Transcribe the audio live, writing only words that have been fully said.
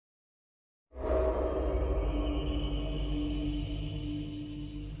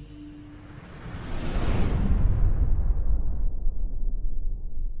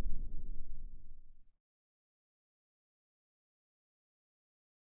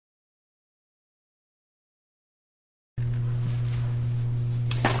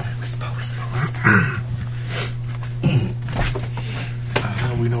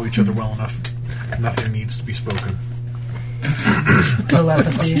We know each other well enough. Nothing needs to be spoken.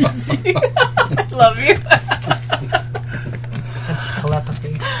 Telepathy. Love you. It's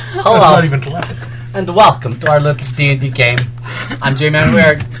telepathy. That's Hello, not even telepathy. and welcome to our little D&D game. I'm J-Man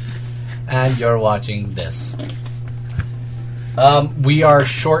Weird, and you're watching this. We are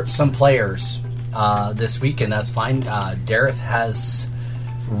short some players this week, and that's fine. Dareth has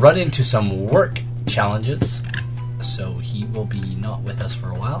run into some work challenges, so he will be not with us for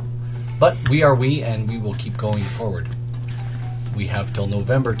a while. But we are and we will keep going forward. We have till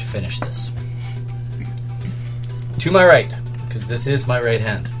November to finish this. To my right, because this is my right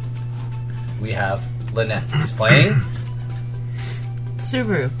hand, we have Lynette, who's playing.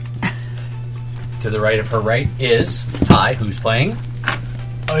 Subaru. To the right of her right is Ty, who's playing.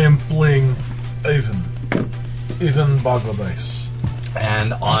 I am playing Ivan Bangladesh.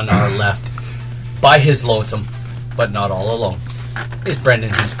 And on our left, by his lonesome, but not all alone, is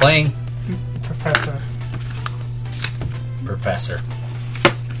Brendan, who's playing Professor. The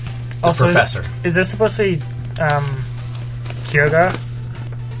Also, Professor. Is this supposed to be Kyoga?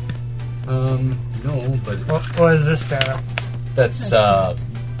 No, but Or is this Dareth? that's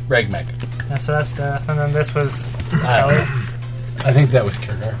Regmeg. Yeah, so that's Dareth. And then this was I Ellie. think that was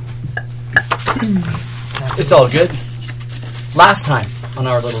Kirgar. It's all good. Last time on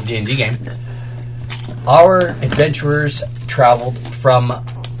our little D&D game, our adventurers traveled from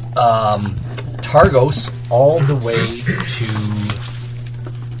Targos all the way to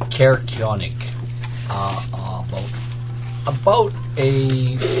Kerkionik. About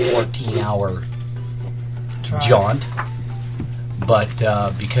a 14-hour jaunt. But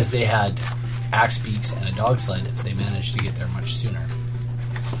because they had axe beaks and a dog sled, they managed to get there much sooner.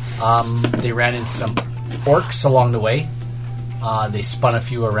 They ran into some orcs along the way. They spun a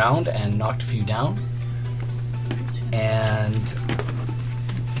few around and knocked a few down. And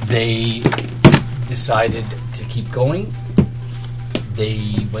they decided to keep going.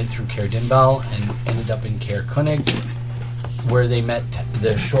 They went through Caer Dimbal and ended up in Caer Konig, where they met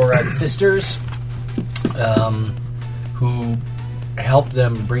the Shorad sisters, who helped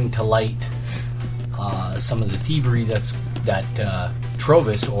them bring to light some of the thievery that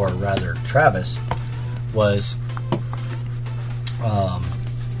Trovis, or rather Travis, was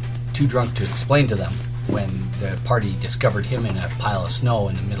too drunk to explain to them when the party discovered him in a pile of snow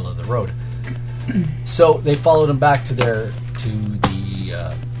in the middle of the road. So they followed him back to the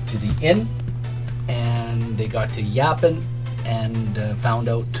inn, and they got to yapping and found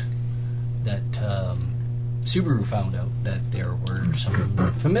out that Subaru found out that there were some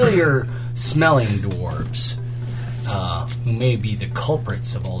familiar smelling dwarves who may be the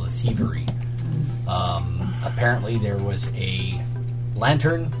culprits of all the thievery. Apparently there was a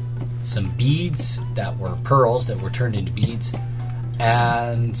lantern, some beads that were pearls that were turned into beads,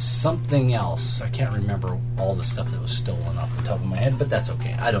 and something else. I can't remember all the stuff that was stolen off the top of my head, but that's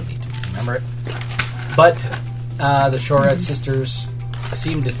okay. I don't need to remember it. But the Shorad sisters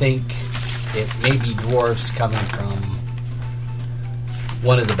seem to think it may be dwarves coming from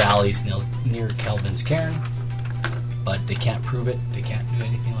one of the valleys near Kelvin's Cairn, but they can't prove it. They can't do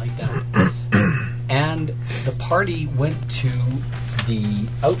anything like that. And the party went to the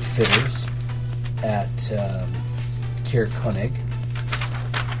outfitters at Caer Konig,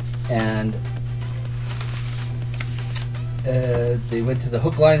 and they went to the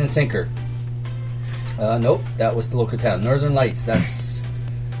Hook, Line, and Sinker. Nope, that was the local town. Northern Lights, that's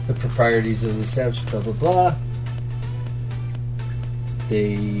the proprieties of the establishment, blah, blah, blah.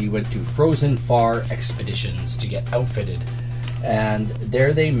 They went to Frozen Far Expeditions to get outfitted, and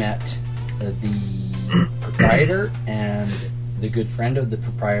there they met the proprietor and the good friend of the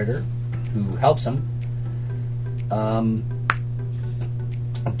proprietor who helps him,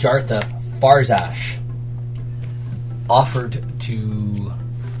 Jartha Farzash, offered to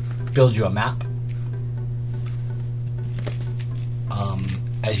build you a map.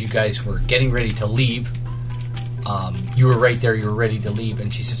 As you guys were getting ready to leave, you were right there, you were ready to leave,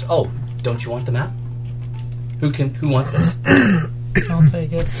 and she says, "Oh, don't you want the map? Who wants this?" I'll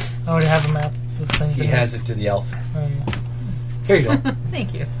take it. I already have a map. He hands it to the elf. Oh, yeah. Here you go.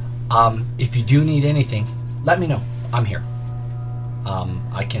 Thank you. If you do need anything, let me know. I'm here.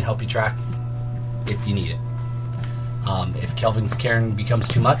 I can help you track if you need it. If Kelvin's Cairn becomes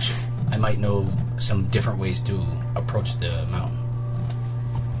too much, I might know some different ways to approach the mountain.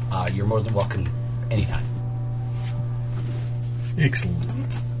 You're more than welcome anytime.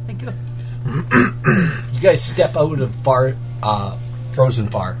 Excellent. Thank you. You guys step out of Frozen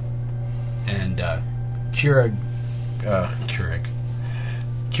Far, and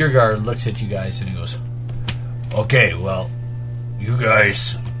Kiergaard looks at you guys and he goes, "Okay, well, you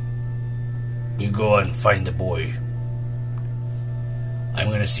guys, you go and find the boy. I'm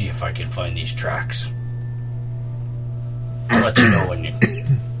gonna see if I can find these tracks. I'll let you know when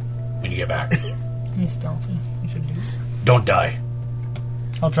you get back. He's stealthy. You should do it. Don't die.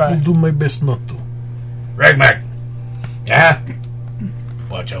 I'll try. I'll do my best not to. Regmac, yeah?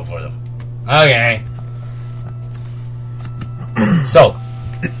 Watch out for them. Okay." So,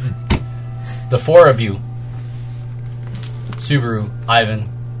 the four of you, Subaru, Ivan,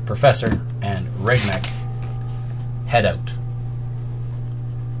 Professor, and Regmac, head out.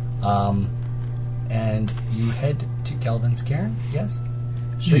 And you head to Kelvin's cairn, yes?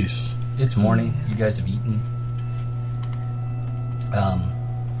 Jeez. It's morning. You guys have eaten.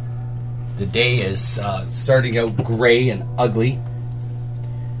 The day is starting out gray and ugly.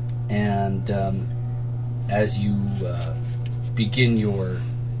 And as you begin your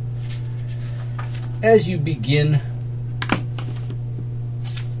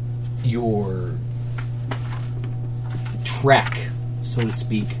trek, so to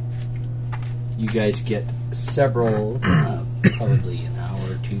speak, you guys get several, probably an hour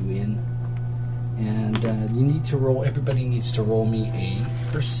or two in, and you need to roll. Everybody needs to roll me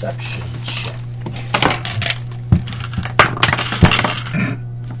a perception check.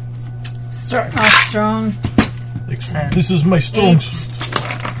 Starting off strong. Excellent. This is my strong 8. suit.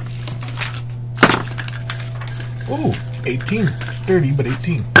 Oh, 18. 30, but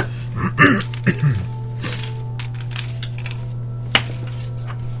 18.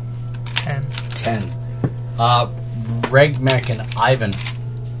 10. Regmac and Ivan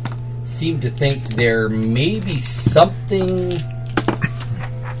seem to think there may be something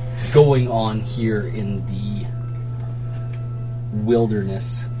going on here in the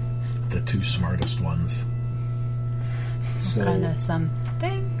wilderness. The two smartest ones. So, Kind of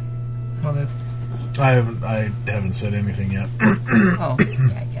something. Well, they- I haven't said anything yet. Oh,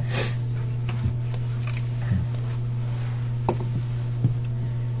 yeah, I guess.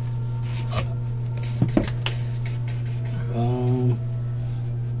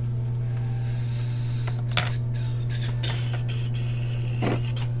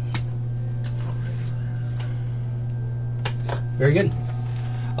 very good.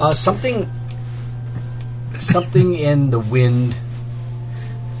 Something in the wind,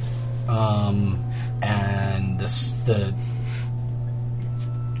 and the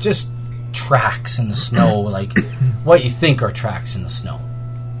just tracks in the snow, like what you think are tracks in the snow.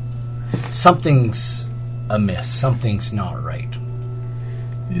 Something's amiss. Something's not right.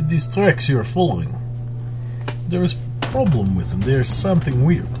 These tracks you're following, there is a problem with them. There's something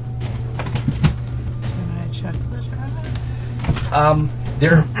weird. Can I check the drive?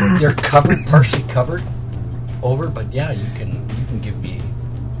 They're covered, partially covered over, but yeah, you can give me a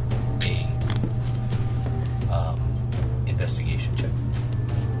investigation check.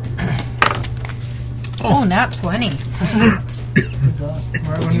 Oh, nat 20.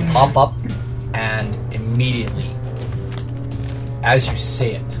 You pop up, and immediately, as you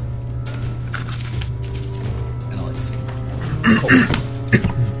say it, and I'll let you see,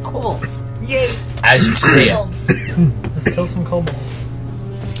 Cool. Yay. as you say it, Let's kill some kobolds.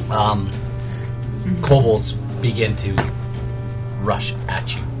 kobolds begin to rush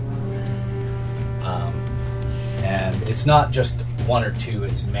at you. And it's not just one or two,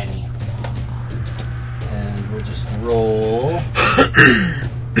 it's many. And we'll just roll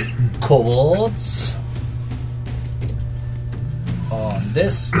kobolds on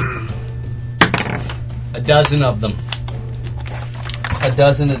this. A dozen of them. A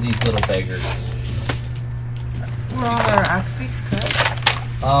dozen of these little beggars. We're on our axe beaks, correct?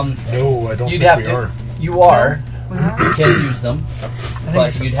 No, I don't You'd think have we to. are. You are. We are? You can use them, we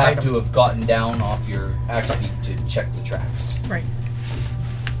but should you'd fight have to have gotten down off your axe beak to check the tracks. Right.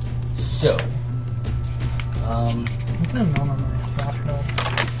 So, I'm gonna know on my craft note.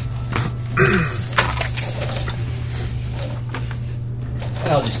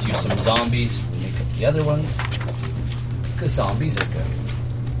 I'll just use some zombies to make up the other ones, because zombies are good,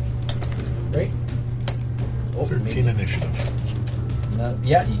 right? Oh, 13 maybe it's- initiative.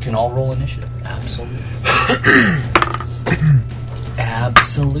 yeah, you can all roll initiative. Absolutely.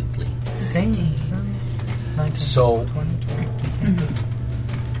 Absolutely. 19, 19, So- 20.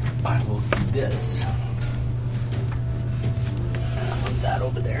 I will do this. I'll put that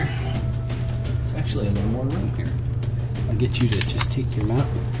over there. There's actually a little more room here. I'll get you to just take your map,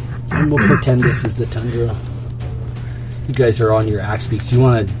 and we'll pretend this is the tundra. You guys are on your axe beaks. Do you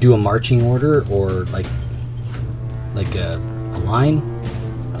want to do a marching order or like a line?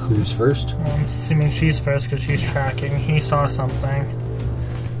 Who's first? Well, I'm assuming she's first because she's tracking. He saw something.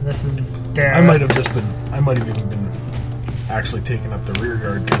 This is Dara. I might have even been actually taking up the rear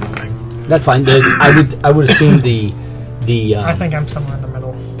guard kind of thing. That's fine. I would assume the I think I'm somewhere in the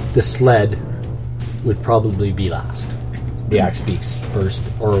middle. the sled would probably be last. The axe beaks first,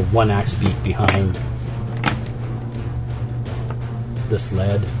 or one axe beak behind the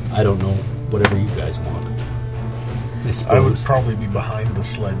sled. I don't know. Whatever you guys want. I would probably be behind the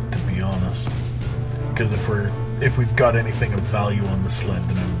sled, to be honest. Because if we've got anything of value on the sled,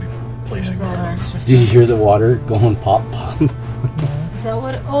 then I would be placing Is that our it. extra Did you hear the water going pop pop? Is that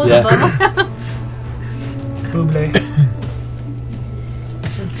what? Oh, Yeah. the bubble. Buble. I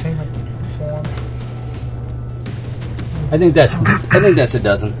should change my form. I think that's a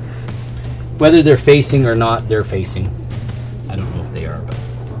dozen. Whether they're facing or not, they're facing. I don't know if they are, but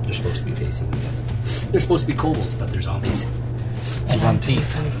they're supposed to be facing. Yes. They're supposed to be kobolds, but they're zombies. And one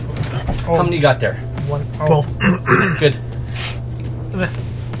thief. Oh, How many you got there? 12. Good. Oh,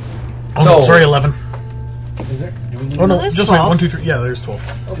 So- no, sorry, 11. Is there? Do we need Oh, no, there's just 12. wait. 1, 2, 3. Yeah, there's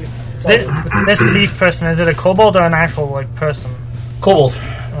 12. Okay. This thief person, is it a kobold or an actual like person? Kobold.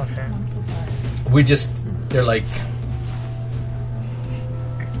 Okay. We just, they're like...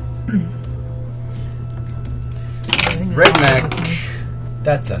 Redneck.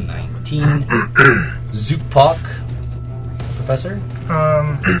 That's a 19. Zoopok. Professor?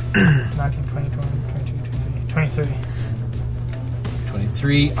 19, 20, 22, 23.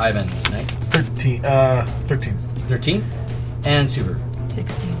 23. Ivan. 13. 13. 13. And Super.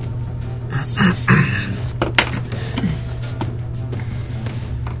 16. 16.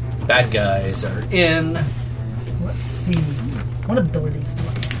 Bad guys are in. Let's see. What abilities do I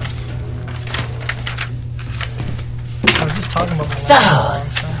have? I was just talking about my So,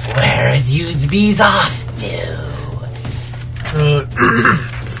 last one, where would you be off to?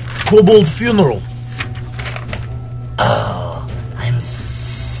 Kobold funeral. Oh, I'm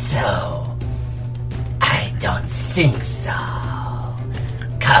so... I don't think so.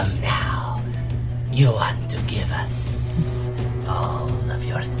 Come now. You want to give us all of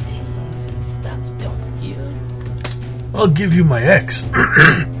your things and stuff, don't you? I'll give you my X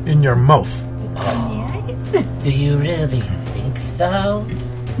in your mouth. Do you really think so?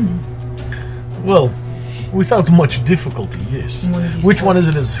 Well, without much difficulty, yes. Which one is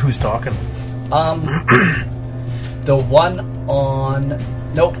it? Is who's talking? The one on...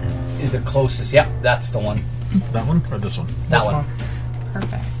 Nope. Is the closest. Yeah, that's the one. That one or this one? That This one.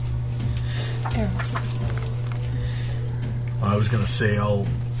 Perfect. I was gonna say I'll.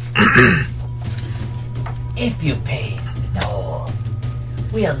 If you pay the toll,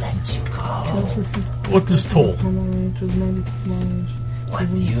 we'll let you go. What is toll?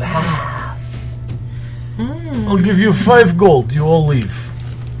 What do you have? I'll give you 5 gold. You all leave.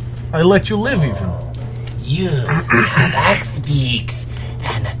 I let you live even. You have axe beaks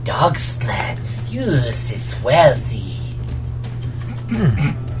and a dog sled. You is wealthy.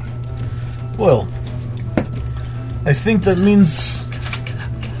 Well, I think that means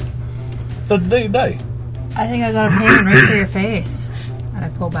that they die. I think I got a payment right for your face. And I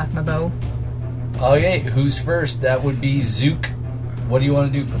pull back my bow. Okay, who's first? That would be Zook. What do you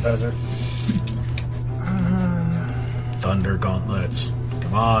want to do, Professor? Thunder gauntlets.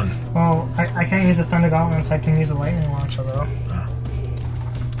 Come on. Well, I can't use a Thunder Gauntlets. I can use a Lightning Launcher, though.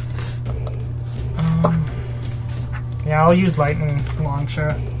 Yeah, I'll use Lightning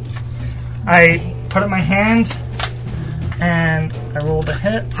Launcher. I put up my hand, and I rolled a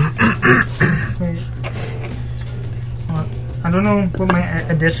hit. I don't know what my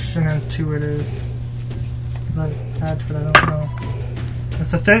addition to it is. But add to it, I don't know.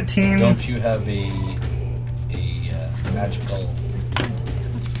 It's a 13. Don't you have a magical...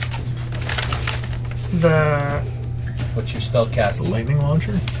 What's your spell The casting? lightning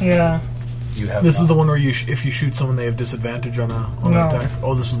launcher. Yeah. You have This is not. the one where if you shoot someone, they have disadvantage on an No. attack.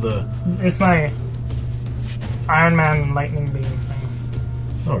 Oh, this is the. It's my Iron Man lightning beam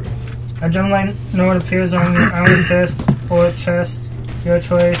thing. Okay. A gem light node appears on your iron fist or chest. Your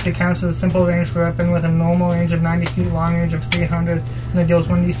choice. It counts as a simple ranged weapon with a normal range of 90 feet, long range of 300, and it deals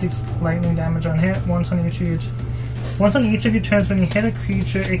 1d6 lightning damage on hit, once on each of your turns. When you hit a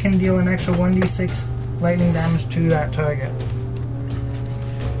creature, it can deal an extra 1d6 lightning damage to that target.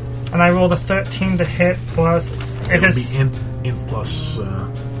 And I rolled a 13 to hit plus. If It'll it's be int plus your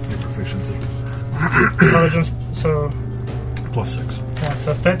proficiency. intelligence, so Plus 6. yeah,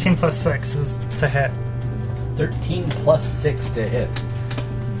 so 13 plus 6 is to hit. 13 plus 6 to hit.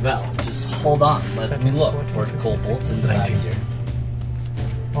 Well, just hold on. Let me look for kobolds in the back 19. here.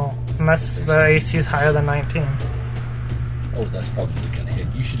 Well, unless the AC is higher than 19. Oh, that's probably going to hit.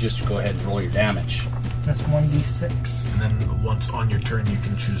 You should just go ahead and roll your damage. That's 1d6. And then once on your turn, you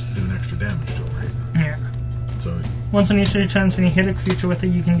can choose to do an extra damage to it, right? Yeah. So Once on each of your turns, when you hit a creature with it,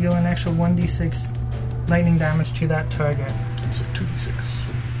 you can deal an extra 1d6 lightning damage to that target. 2d6.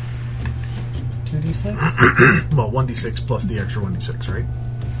 2d6? Well, 1d6 plus the extra 1d6, right?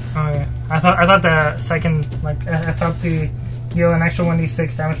 Oh yeah. I thought the second, like, I thought the deal an extra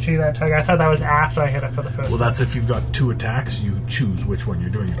 1d6 damage to that target. I thought that was after I hit it for the first Well, time. that's if you've got 2 attacks, you choose which one you're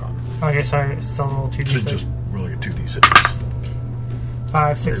doing it on. Okay, sorry. So roll So 2d6. just roll your 2d6.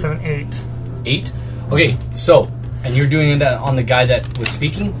 5, 6, 7, 8. 8? Okay, so, and you're doing it on the guy that was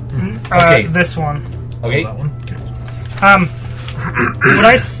speaking? Okay. This one. Okay. That one? Okay. Would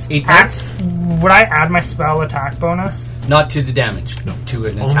I 8 points? would I add my spell attack bonus? Not to the damage. No. To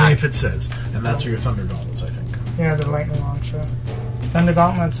an Only attack. if it says. And that's for your Thunder Gauntlets, I think. Yeah, the lightning launcher. Then the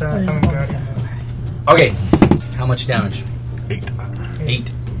gauntlets are coming good. Okay, how much damage? 8.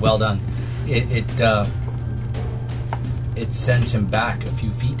 8. Well done. It sends him back a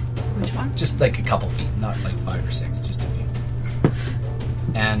few feet. Which one? Just like a couple feet, not like 5 or 6, just a few.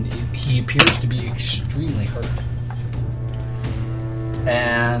 And he appears to be extremely hurt.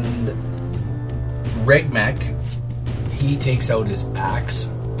 And Regmek, he takes out his axe,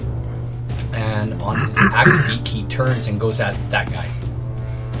 and on his axe beak, he turns and goes at that guy.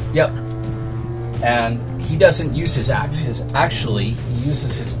 Yep. And he doesn't use his axe. He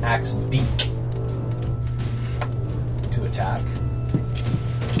uses his axe beak to attack.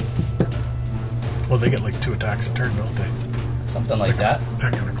 Well, they get like 2 attacks a turn, don't they? Something like that.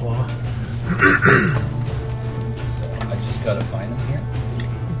 Peck and a claw. So I just gotta find him here.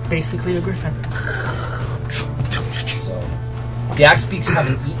 Basically a griffin. So the axe beaks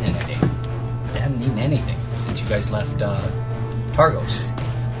haven't eaten anything. They haven't eaten anything since you guys left Targos,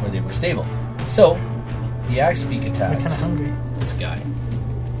 where they were stable. So the axe beak I'm kind of attacks hungry. this guy,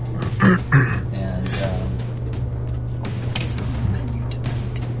 and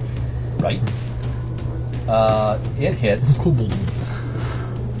right. It hits. Kobold.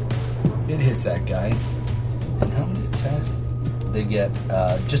 It hits that guy. And how many attacks? They get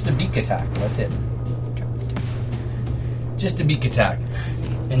just a beak attack. That's it. Just a beak attack.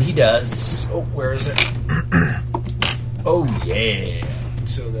 And he does. Oh, where is it? Oh, yeah.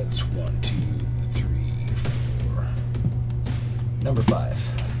 So that's 1, 2, 3, 4. Number 5.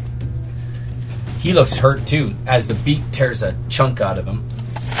 He looks hurt too, as the beak tears a chunk out of him,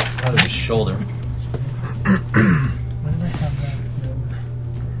 out of his shoulder. Where did I have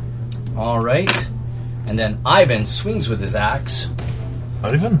that? All right. And then Ivan swings with his axe.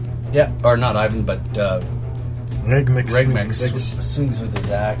 Ivan? Yeah, or not Ivan, but Regmek. swings with his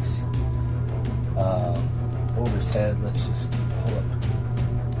axe over his head. Let's just pull up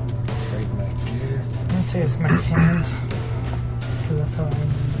Regmek here. I'm gonna say it's my hand. Because that's how I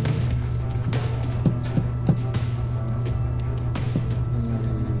remember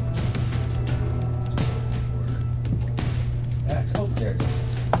Axe. Oh, there it is.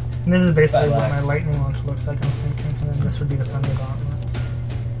 And this is basically Battle what my axe. lightning launch looks like, I'm thinking. And then this would be the Thunder Gauntlets.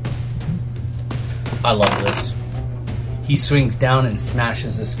 I love this. He swings down and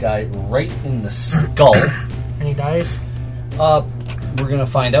smashes this guy right in the skull. And he dies. We're gonna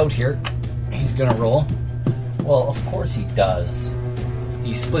find out here. He's gonna roll. Well, of course he does.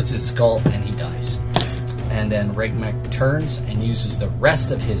 He splits his skull and he dies. And then Regmek turns and uses the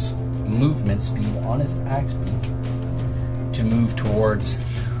rest of his movement speed on his axe beak to move towards.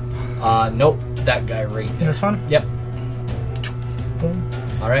 Nope, that guy right there. This one? Yep. Boom.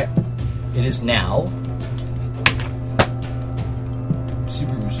 All right. It is now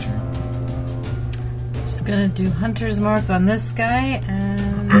Subaru's turn. Just gonna do Hunter's Mark on this guy,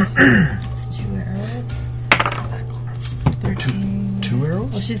 and it's 2 arrows. 13. 2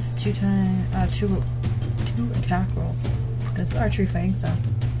 arrows? Well, she's 2 attack rolls. Because archery fighting style.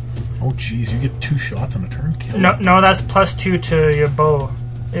 Oh, jeez, you get 2 shots on a turn kill. No, that's +2 to your bow.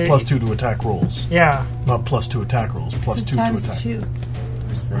 Plus 2 to attack rolls. Yeah. Not plus 2 attack rolls. Plus This 2 to times attack. 2.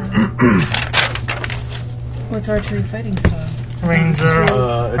 Where's the... What's archery fighting style? Range 0.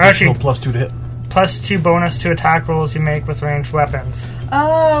 Additional Actually, plus 2 to hit. +2 bonus to attack rolls you make with ranged weapons.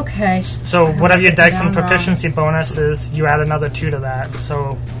 Oh, okay. So whatever your dex and Down wrong. proficiency bonus is, you add another 2 to that.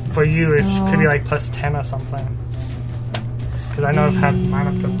 So for you, it So- could be like +10 or something. Because I know I've had mine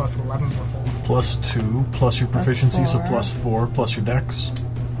up to +11 before. Plus 2, plus your Plus proficiency, so 4. plus 4, plus your dex.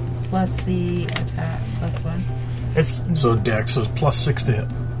 Plus the attack. Plus 1. It's So dex, so it's plus 6 to hit.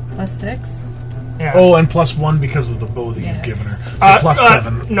 Plus 6. yeah. Oh, and plus 1 because of the bow that Yes. you've given her. So plus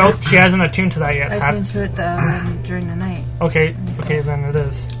 7. Nope, she hasn't attuned to that yet. I tuned to it during the night. Okay, then it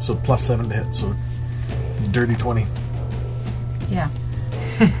is. So plus 7 to hit, so dirty 20. Yeah.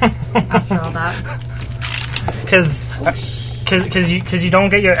 After all that. Because you don't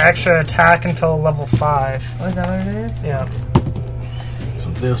get your extra attack until level 5. Oh, is that what it is? Yeah. So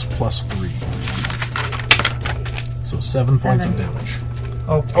this plus 3. So 7 points of damage.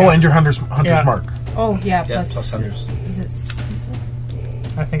 Oh, Oh, and your hunter's Yeah. mark. Oh, yeah, Yeah, plus... plus 100. Is it... Is it?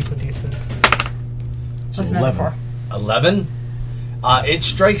 I think it's a D6. So What's another 11. 4? 11. It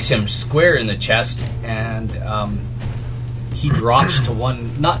strikes him square in the chest, and he drops to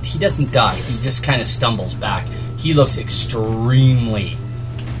one. Not he doesn't die. He just kind of stumbles back. He looks extremely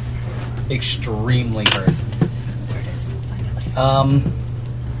hurt. There it is. Finally.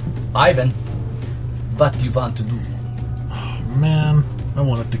 Ivan, what do you want to do? Man, I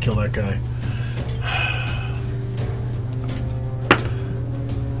wanted to kill that guy.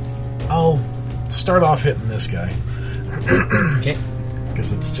 I'll start off hitting this guy. Okay.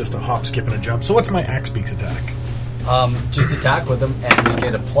 Because it's just a hop, skip, and a jump. So what's my axe beak's attack? Just attack with him, and you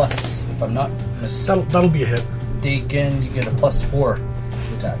get a plus. If I'm not That'll be a hit. mistaken, you get a plus 4 to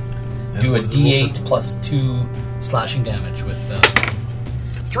attack. And Do a what is the roll D8 plus 2 slashing damage with.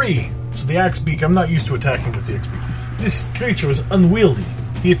 3. So the axe beak, I'm not used to attacking with the axe beak. This creature is unwieldy.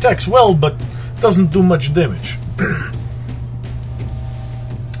 He attacks well, but doesn't do much damage.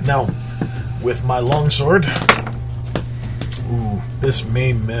 Now, with my longsword, ooh, this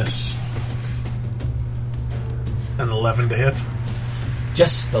may miss. An 11 to hit.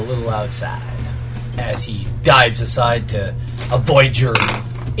 Just a little outside as he dives aside to avoid your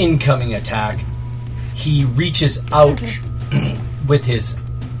incoming attack. He reaches out with his...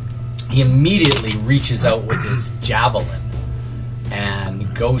 He immediately reaches out with his javelin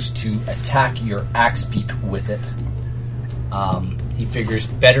and goes to attack your axe beak with it. He figures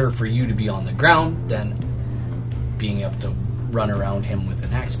better for you to be on the ground than being able to run around him with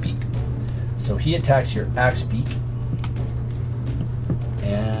an axe beak. So he attacks your axe beak,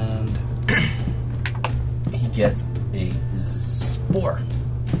 and he gets a 4.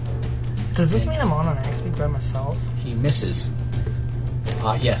 Does this mean I'm on an axe beak by myself? He misses.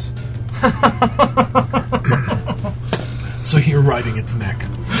 Yes. So you're riding its neck.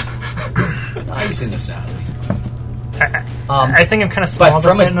 He's in the saddle. He's fine. I think I'm kind of small to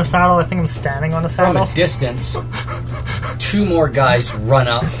from fit a- in the saddle. I think I'm standing on the From saddle. a distance, 2 more guys run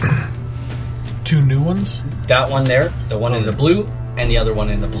up. 2 new ones? That one there, the one in the blue, and the other one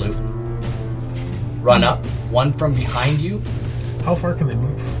in the blue. Run up. One from behind you. How far can they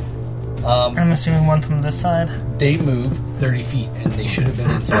move? I'm assuming one from this side. They move 30 feet, and they should have been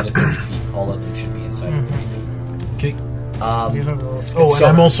inside of 30 feet. All of them should be inside of 30 feet. Okay. These are the Oh, and So-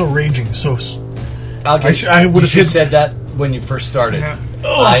 I'm also raging, so... I would you have should hit... said that when you first started. Yeah.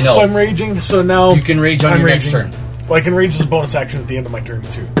 Oh, I know. So I'm raging, so now... You can rage on I'm your next raging. turn. Well, I can rage as a bonus action at the end of my turn,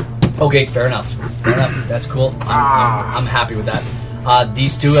 too. Okay, fair enough. Fair enough. That's cool. I'm happy with that.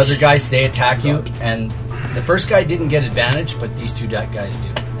 These 2 other guys, they attack you, and the first guy didn't get advantage, but these 2 guys do.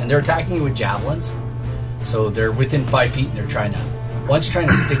 And they're attacking you with javelins, so they're within 5 feet, and they're trying to... One's trying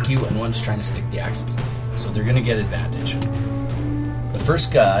to stick you, and one's trying to stick the axe beak. So they're going to get advantage. The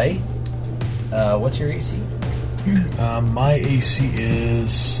first guy... what's your AC? My AC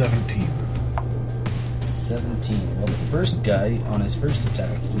is 17. 17. Well, the first guy, on his first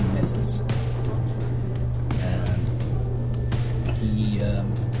attack, he misses. And he...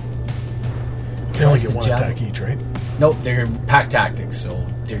 They only tries get to 1 jab- attack each, right? Nope, they're pack tactics, so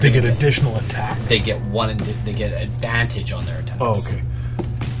they're They gonna get additional attack. They get one. They get advantage on their attacks. Oh, okay.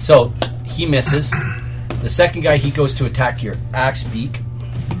 So he misses. The second guy, he goes to attack your axe beak,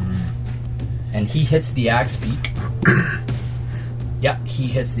 and he hits the axe beak. Yeah, he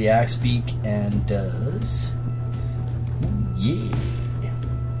hits the axe beak and does. Yeah.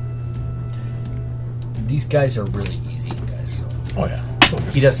 These guys are really easy, guys. So Oh,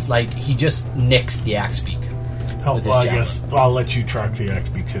 yeah. he just nicks the axe beak. Oh, with his well, I javelin. guess I'll let you track the axe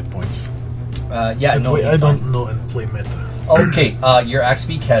beak's hit points. Yeah, no, Wait, he's I fine. don't know and play meta. Okay, your axe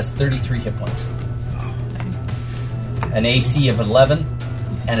beak has 33 hit points, an AC of 11,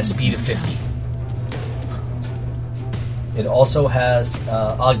 and a speed of 50. It also has.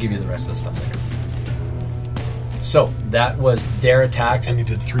 I'll give you the rest of the stuff later. So that was their attacks. And you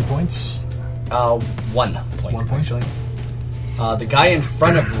did 3 points? 1 point, 1 point? actually. The guy in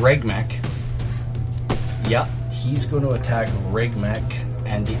front of Regmek. Yeah, he's going to attack Regmek,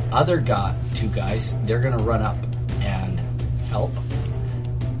 and the other 2 guys, they're going to run up and help.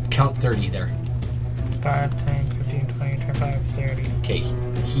 Count 30 there. 5, 10, 15, 20, 25, 30. Okay,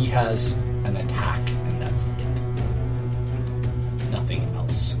 he has an attack, and that's it. Nothing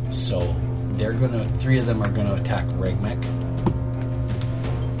else. So they're gonna. 3 of them are gonna attack Regmek.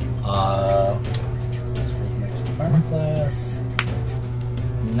 Regmek's armor class.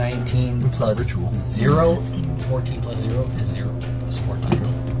 19 That's not plus ritual. 0. 14 plus 0 is 0. It's 14.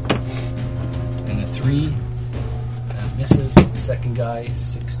 And a 3. That misses. Second guy,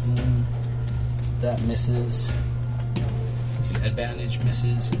 16. That misses. Advantage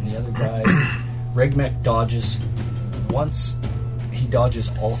misses. And the other guy, Regmek dodges once. He dodges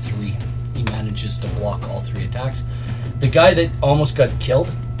all 3. He manages to block all 3 attacks. The guy that almost got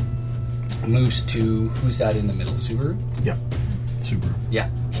killed moves to... Who's that in the middle? Subaru? Yep. Subaru. Yeah,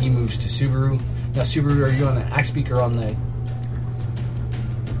 he moves to Subaru. Now, Subaru, are you on the axe beak or on the...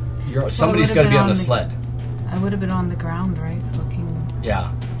 Somebody's got to be on the sled. I would have been on the ground, right? Looking.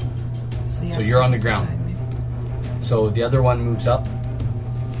 Yeah. So you're on the it's ground. beside me. So the other one moves up.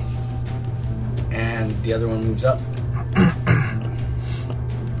 And the other one moves up.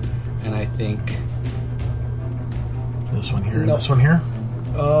 And I think... This one here and No. this one here.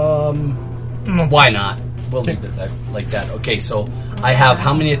 Why not? We'll leave it like that. Okay, so I have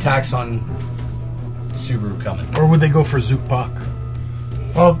how many attacks on Subaru coming? Or would they go for Zook Puck?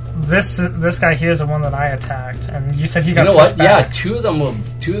 Well, this guy here is the one that I attacked, and you said he got You know pushed what? Yeah, back. two of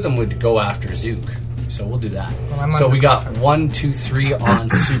them would go after Zook. So we'll do that. Well, I might So we be got different. 1, 2, 3 on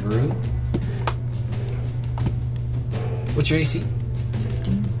Subaru. What's your AC?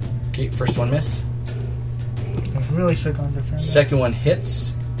 Okay, first one miss. I really should go on defender. Second one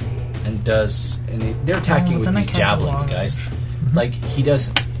hits and does, and they're attacking Oh, with then I these can't javelins, go long guys. Like he does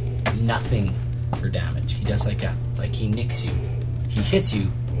nothing for damage. He does like he nicks you. He hits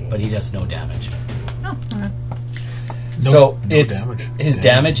you, but he does no damage. Oh, alright. So no it's damage. his Yeah.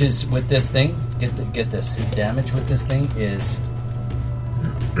 damage is with this thing. Get this. His damage with this thing is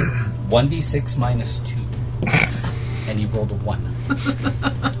 1d6 minus 2, and he rolled a 1.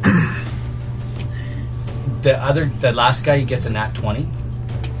 The last guy, he gets a nat 20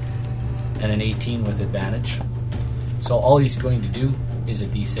 and an 18 with advantage. So all he's going to do is a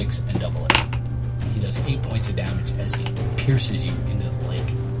d6 and double it. He does 8 points of damage as he pierces you into the leg.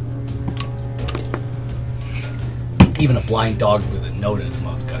 Even a blind dog with a note in his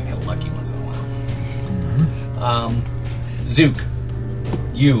mouth's got to get lucky once in a while. Zook,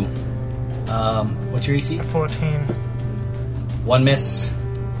 you. What's your AC? 14. 1 miss.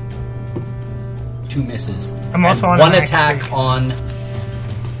 2 misses. I'm also and on one an attack XP. on.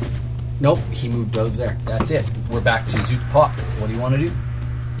 Nope, he moved over there. That's it. We're back to Zook Pop. What do you want to do?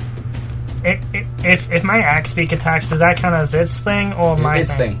 If my axe beak attacks, does that count as its thing or my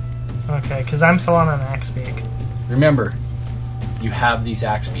Its thing. Okay, because I'm still on an axe beak. Remember, you have these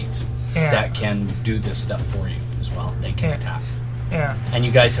axe beaks Yeah. that can do this stuff for you as well. They can Yeah. attack. Yeah. And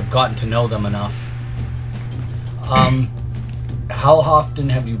you guys have gotten to know them enough. How often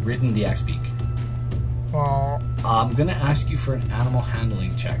have you ridden the axe beak? Well, I'm going to ask you for an animal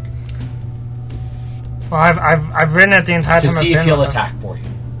handling check I've ridden it the entire to time. see I've if been he'll with attack for you.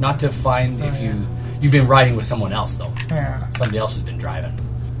 Not to find if yeah. you've been riding with someone else though. him. Yeah. Somebody else has been driving.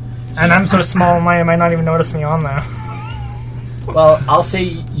 And I'm so small, it might not even notice me on there. Well, I'll say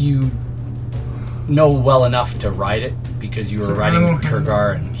you know well enough to ride it because you were So riding with animal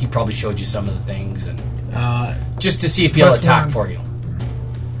Kurgar and he probably showed you some of the things and Uh, just to see if he'll Plus attack 1. for you.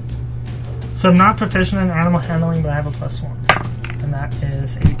 So I'm not proficient in animal handling, but I have a +1. And that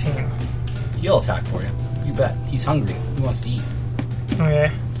is 18. He'll attack for you. You bet. He's hungry. He wants to eat.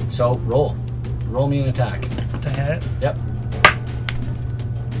 Okay. So roll. Roll me an attack. To hit. Yep.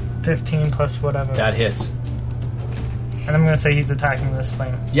 15 plus whatever. That hits. And I'm going to say he's attacking this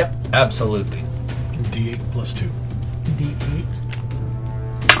thing. Yep. Absolutely. D8 plus 2. D8.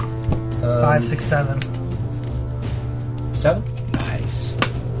 5, 6, 7. 7? Nice.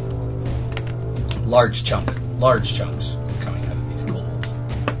 Large chunks coming out of these kobolds.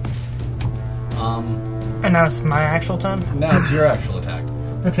 And now it's my actual turn? Now it's your actual attack.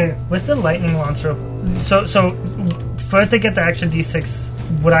 Okay, with the lightning launcher, so for it to get the extra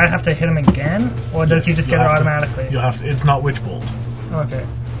d6, would I have to hit him again, or does he Yes, just you'll get it have to- automatically? You'll have to. It's not Witch Bolt. Okay.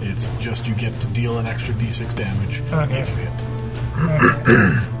 It's just you get to deal an extra D6 damage Okay. if you hit.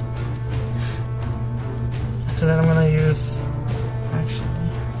 Okay. So then I'm gonna use. Actually,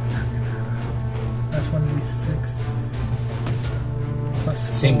 that's 1d6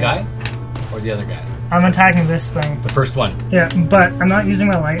 plus. Same 4. guy? Or the other guy? I'm attacking this thing. The first one. Yeah, but I'm not using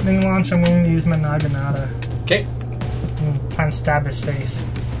my lightning launch. I'm going to use my Naginata. Okay. I'm trying to stab his face.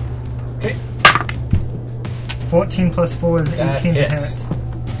 Okay. 14 plus 4 is That 18 to hits. hit.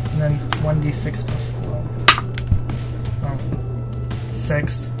 And then 1d6 plus 4. Oh.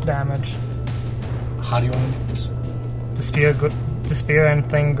 6 damage. How do you want to do this? The spear and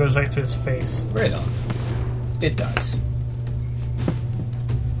thing goes right through his face. Right on. It does.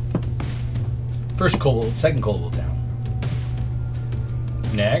 First kobold, second kobold down.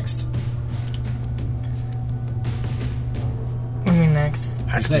 Next. What do you mean next?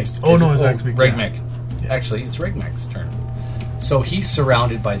 Who's next? Oh, no, it's Axbeak. Regmek. Yeah. Actually, it's Regmek's turn. So he's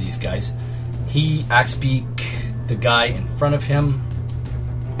surrounded by these guys. He Axbeak the guy in front of him.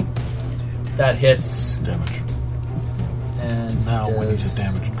 That hits. Damage. And Now, when he's does a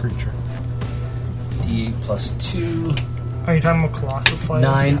damaged creature. D plus 2. Are you talking about Colossus Slayer?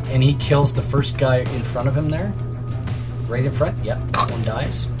 9, and he kills the first guy in front of him there. Right in front, yep. One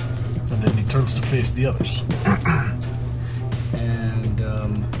dies. And then he turns to face the others. And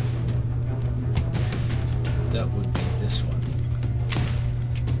that would be this one.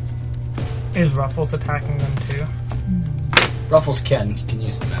 Is Ruffles attacking them too? Ruffles can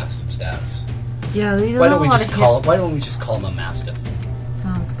use the Mastiff stats. Yeah, these Why are don't a we lot just of call it? Why don't we just call him a Mastiff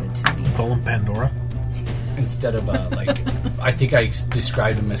Sounds good to me. Call him Pandora. instead of like? I think I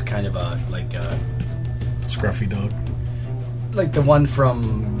described him as kind of a Scruffy dog. like the one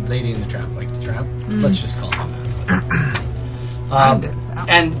from Lady and the Tramp, like the Tramp. Let's just call him a Mastiff. I'm good with that.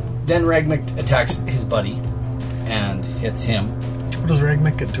 And then Regmek attacks his buddy and hits him. What does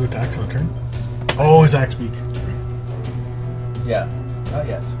Regmek get 2 attacks on a turn? Oh, his Axbeak. Yeah, not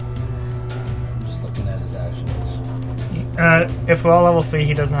yet. I'm just looking at his actions. If we're all level 3,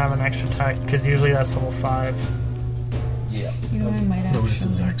 he doesn't have an extra attack, because usually that's level 5. Yeah. You know, I might No, it's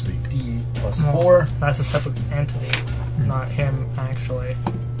his actually. Axbeak. D plus No, 4. That's a separate entity, not him, actually.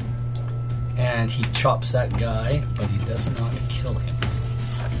 And he chops that guy, but he does not kill him.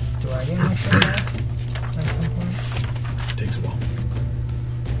 Do I get my shot back at some point? Takes a while.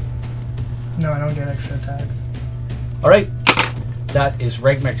 No, I don't get extra attacks. Alright, that is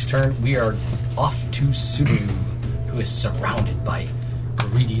Regmek's turn. We are off to Subaru, who is surrounded by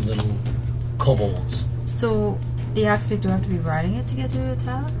greedy little kobolds. So, the Axbeak, do I have to be riding it to get to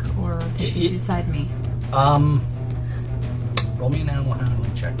attack? Or can Y- you beside me? Roll me an animal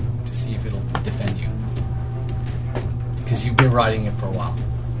handling check to see if it'll defend you. Because you've been riding it for a while.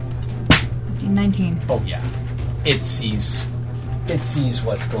 19. Oh yeah, it sees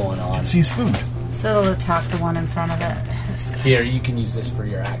what's going on. It sees food. So it'll attack the one in front of it. This guy. Here, you can use this for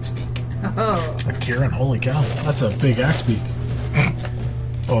your Axbeak. Oh. A Kieran, holy cow. That's a big Axbeak.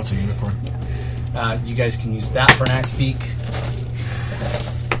 Oh, it's a unicorn. You guys can use that for an Axbeak.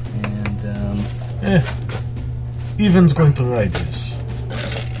 And Evan's going to ride this.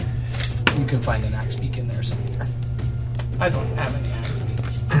 you can find an Axbeak in there somewhere. I don't have any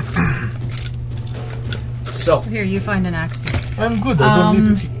Axbeaks. So, Here, you find an Axbeak. I'm good. I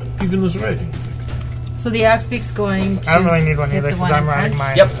don't need if Even is riding. So the Axbeak's going to. I don't really need one hit either, the because one I'm in riding front.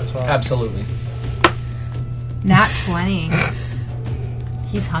 mine yep, as well. absolutely. Nat 20.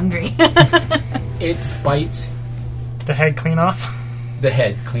 He's hungry. It bites The head clean off? the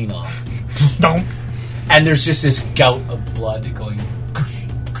head clean off. Don't. And there's just this gout of blood going.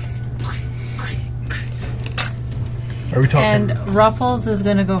 Are we talking? And Ruffles is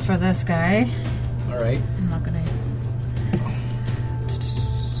going to go for this guy. Alright. I'm not going to.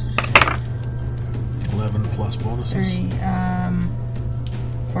 11 plus bonuses.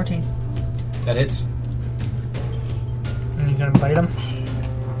 14. That hits. And you're gonna bite him?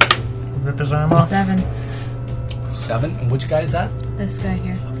 Rip his arm off? 7. 7. And which guy is that? This guy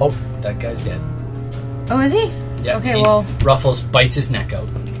here. Oh, that guy's dead. Oh, is he? Yeah. Okay, he- well, Ruffles bites his neck out.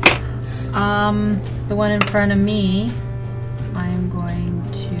 the one in front of me, I'm going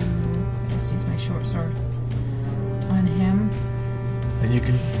to just use my short sword on him. And you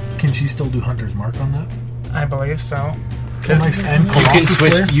can she still do Hunter's Mark on that? I believe so. Oh, nice. And You can Colossus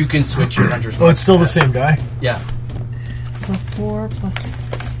switch. there? You can switch your hunter's Oh, mark. it's still the same guy? Yeah. So 4 plus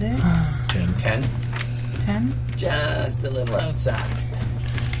 6, 10. 10. 10. Just a little outside.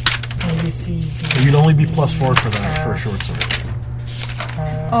 ABC. So you'd only be plus 4 for that, for a short sword.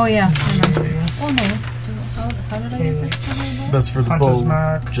 Oh yeah. Oh no. How did I get this? That's for the Hunter's bow,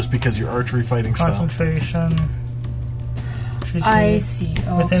 Mark. just because your archery fighting style. Concentration. She's I see.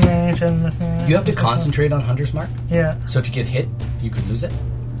 Oh, within range and within. You have to concentrate on hunter's mark. Yeah. So if you get hit, you could lose it.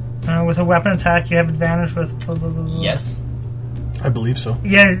 With a weapon attack, you have advantage with. Blah, blah, blah, blah. Yes. I believe so.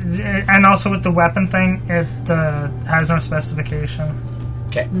 Yeah, and also with the weapon thing, it has no specification.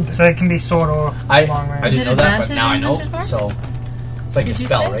 Okay. So it can be short or I long range. Is didn't it know that, but advantage now I in know. Hunter's Mark? So it's like Did a you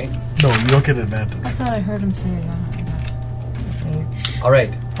spell, say? right? No, you don't get advantage. I thought I heard him say it. All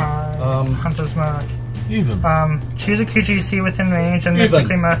right. Hunter's Mark. Even. Choose a creature you see within range and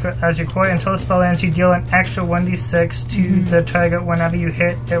mystically mark it as your core. Until the spell ends, you deal an extra 1d6 to the target whenever you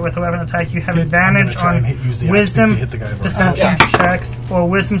hit it with a weapon attack. You have advantage on wisdom, deception checks, or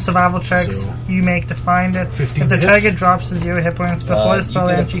wisdom survival checks you make to find it. If the target drops to 0 hit points before the spell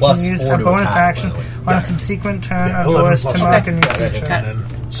ends, you can use a bonus action on a subsequent turn of yours to mark a new creature.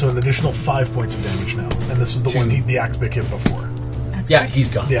 So an additional 5 points of damage now. And this is the one the axe pick hit before. Yeah, he's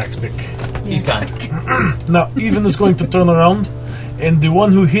gone. The axe pick. He's gone. Now, Even is going to turn around, and the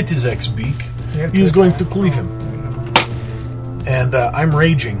one who hit his axe beak is going to cleave him. And I'm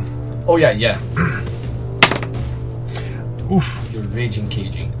raging. Oh, yeah. Oof. You're raging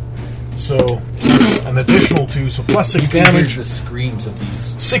caging. So, an additional 2, so plus 6 You can damage. hear the screams of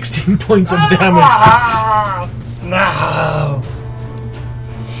these. 16 points of damage. No!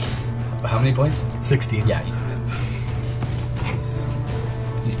 How many points? 16. Yeah, he's dead.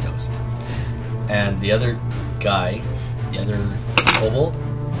 He's toast. And the other guy, the other kobold,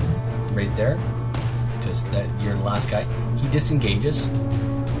 right there, because you're the last guy, he disengages,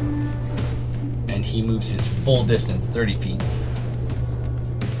 and he moves his full distance, 30 feet,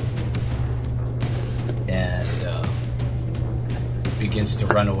 and begins to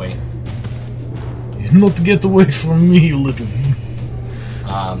run away. Not get away from me, you little thing.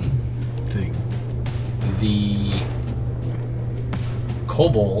 The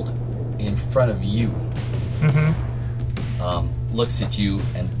kobold in front of you looks at you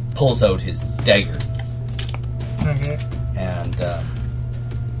and pulls out his dagger. Okay. And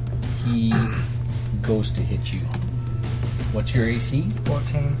he goes to hit you. What's your AC?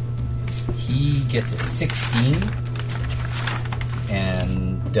 14. He gets a 16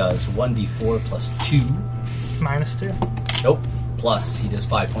 and does 1d4 plus 2. Minus 2. Nope. Plus, he does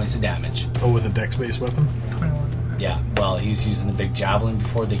 5 points of damage. Oh, with a dex-based weapon? 21. Yeah, well, he's using the big javelin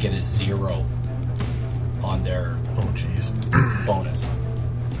before they get a 0 on their jeez. bonus.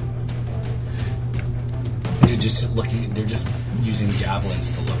 They're just using javelins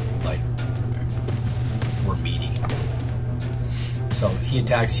to look like we're meaty. So he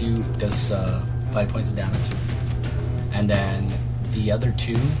attacks you, does 5 points of damage. And then the other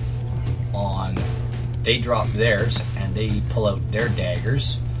two they drop theirs and they pull out their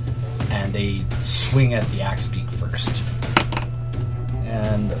daggers and they swing at the axe beak first.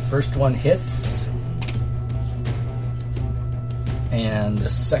 And the first one hits. And the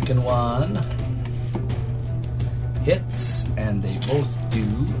second one hits, and they both do.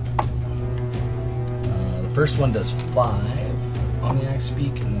 The first one does 5 on the axe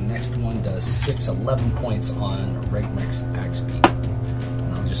beak, and the next one does 6, 11 points on Regmek's axe beak.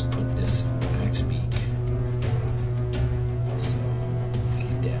 And I'll just put this axe beak. So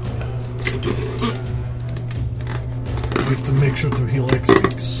he's down. We have to make sure to heal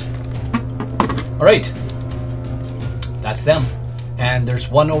X-Beaks. Alright. That's them. And there's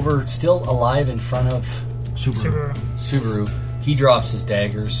one over still alive in front of Subaru. He drops his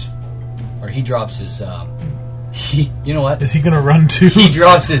daggers. Or he drops his you know what? Is he gonna run too? He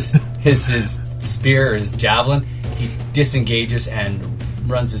drops his spear or his javelin. He disengages and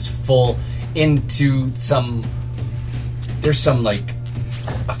runs his full into some. There's some like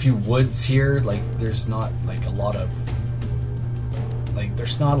a few woods here. Like there's not like a lot of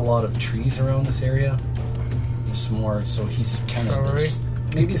trees around this area. There's more. So he's kind of there's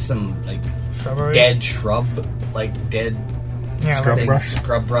maybe some like dead shrub, like dead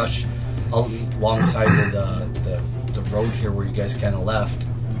scrub brush alongside of the road here where you guys kind of left.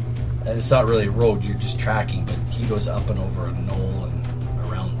 And it's not really a road, you're just tracking, but he goes up and over a knoll and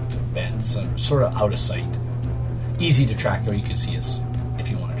around a bend, so sort of out of sight. Easy to track though, you can see us if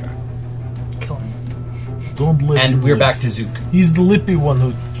you want to track. Kill him. Don't let him And we're live. back to Zook. He's the lippy one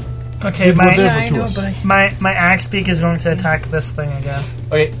who Okay, did my whatever to us. my axe beak is going to attack this thing again.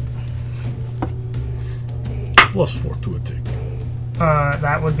 Okay, Plus 4 to attack.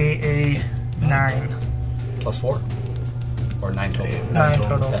 That would be a 9. plus 4 or 9 total. 9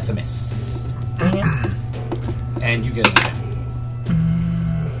 total. That's a miss. Dang it. And you get an attack.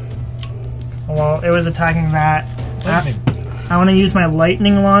 Well, it was attacking that. Lightning. I want to use my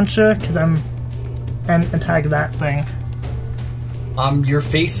lightning launcher and attack that thing. You're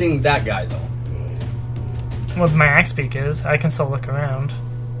facing that guy though. Well, my axe beak is. I can still look around,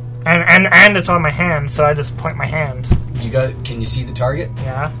 and it's on my hand, so I just point my hand. Can you see the target?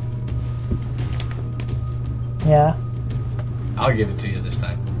 Yeah. Yeah. I'll give it to you this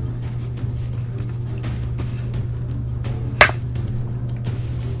time.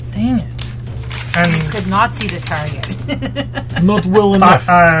 Dang it. And Could not see the target. Not well enough.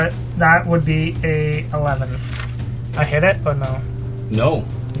 that would be a 11. I hit it, but no. No.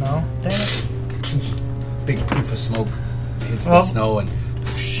 No? Dang it. big poof of smoke hits the snow and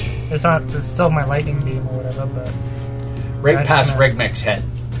It's still my lightning beam or whatever, but right that's past nice. Regmek's head,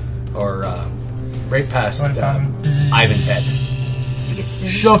 or right past One time. Ivan's head. Did you get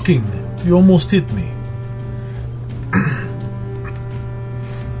singed? Shocking! You almost hit me.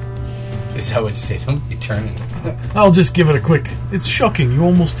 Is that what you say to him? You turn and I'll just give it a quick. It's shocking. You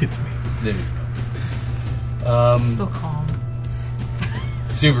almost hit me. then, So calm.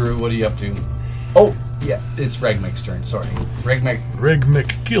 Subaru, what are you up to? Oh, yeah, it's Regmek's turn. Sorry, Regmek.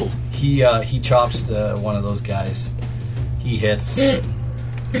 Regmek kill. He chops one of those guys. He hits.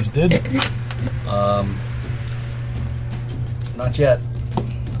 He's dead. Not yet.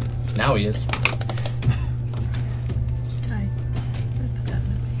 Now he is. Hi. Put that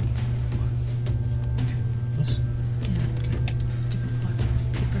in Yeah. Stupid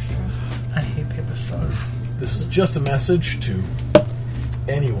paper straws. I hate paper straws. This is just a message to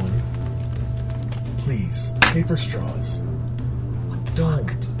anyone. Please, paper straws.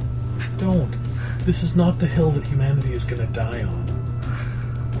 Don't. This is not the hill that humanity is going to die on.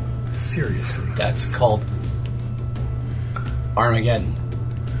 Seriously. That's called Armageddon.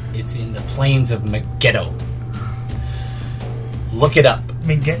 It's in the plains of Megiddo. Look it up. I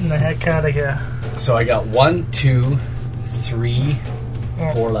mean, getting the heck out of here. So I got 1, 2, 3,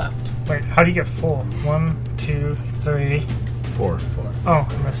 Oh. 4 left. Wait, how do you get 4? 1, 2, 3. 4. Oh,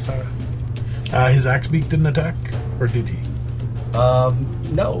 I missed her. His axe beak didn't attack? Or did he?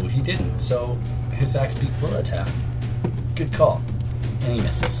 No, he didn't. So his axe beak will attack. Good call. And he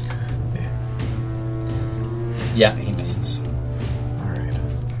misses. Yeah, he misses. Alright.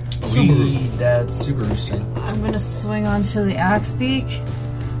 That's Subaru's turn. I'm gonna swing onto the axe beak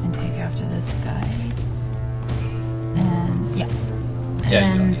and take after this guy. And yeah. And Yeah, you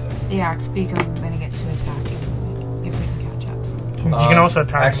don't then need it. the axe beak I'm gonna get to attack if we can catch up. You can also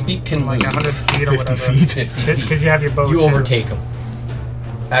attack axe beak can from like move 100 feet or 50 whatever. feet. 50 feet. Because you have your bow You too. overtake him.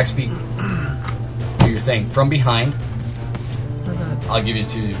 Axe beak. Do your thing. From behind, So the I'll give you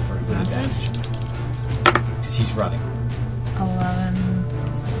 2 for good advantage. Because he's running. 11.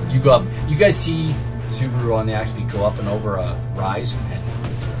 You go up. You guys see Subaru on the axe beak go up and over a rise,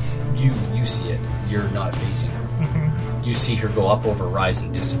 and you see it. You're not facing her. Mm-hmm. You see her go up over a rise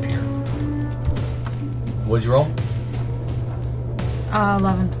and disappear. What'd you roll?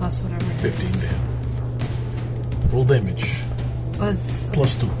 11 plus whatever it 15 is. to hit. Roll damage. Was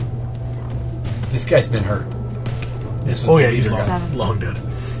Plus 2. This guy's been hurt. This was Oh the yeah, he's leader guy. long dead.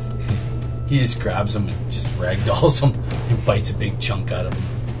 He just grabs him and just ragdolls him and bites a big chunk out of him.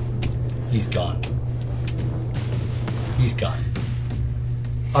 He's gone. He's gone.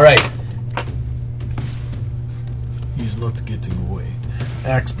 All right. He's not getting away.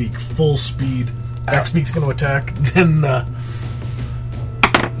 Axebeak full speed. Axebeak's going to attack. Then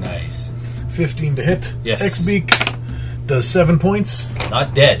Nice. 15 to hit. Yes. Axebeak does 7 points.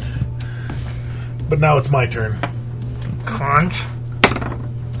 Not dead. But now it's my turn. Conch.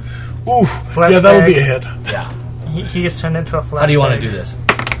 Ooh, Flesh yeah, that'll bag. be a hit. Yeah. He gets turned into a flash. How do you want to do this?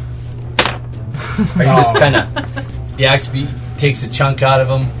 Are you just kind of... The axe takes a chunk out of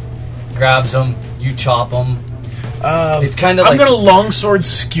him, grabs him, you chop him. It's kind of I'm like... going to longsword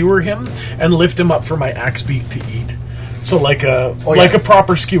skewer him and lift him up for my Axebeak to eat. So like a yeah. a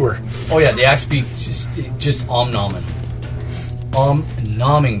proper skewer. Oh yeah, the axe beak just om-nomming.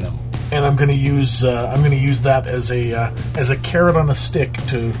 Om-nomming them. And I'm going to use that as a carrot on a stick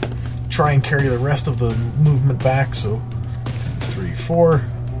to try and carry the rest of the movement back. So 3, 4.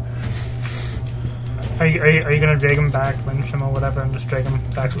 Are you going to drag him back, lynch him or whatever, and just drag him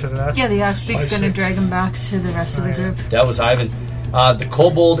back to the rest? Yeah, the axe beak's 5, gonna 6. drag him back to the rest of the group. That was Ivan. The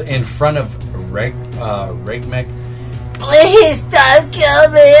kobold in front of Regmek. Please don't kill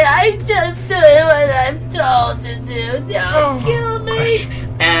me. I'm just doing what I'm told to do. Don't kill me.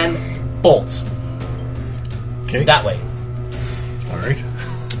 And bolts. Okay. That way. All right.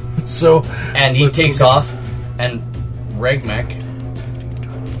 So And he let's takes go. off, and Regmek,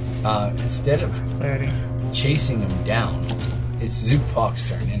 instead of 30. chasing him down, it's Zook Pok's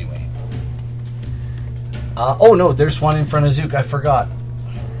turn anyway. Oh no, there's one in front of Zook. I forgot.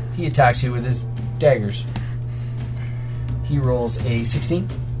 He attacks you with his daggers. He rolls a 16,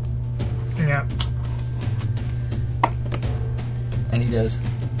 Yeah. and he does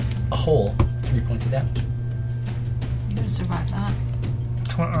a whole 3 points of damage. You're gonna survive that.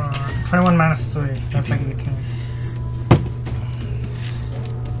 21 minus 3. That's like 18.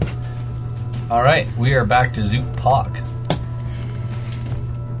 All right, we are back to Zook Pok.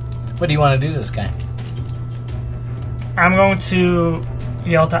 What do you want to do, this guy? I'm going to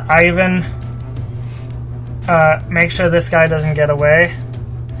yell to Ivan, make sure this guy doesn't get away,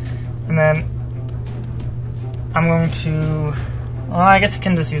 and then I'm going to... Well, I guess I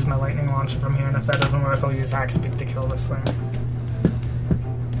can just use my lightning launcher from here, and if that doesn't work, I'll use Axe Beak to kill this thing.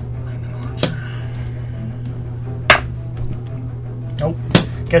 Lightning launcher. Nope.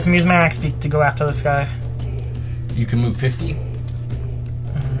 Guess I'm using my Axe Beak to go after this guy. You can move 50.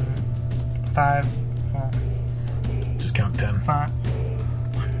 5. Just count 10. 5.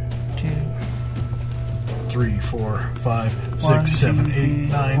 2. 3, 4, 5, 6, 1, 7, 2, 8, 3,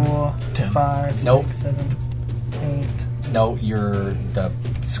 9, 4, 10. 5, Nope. 6, 7, 8. No, you're the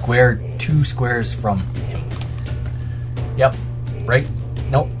square 2 squares from him. Yep. Right.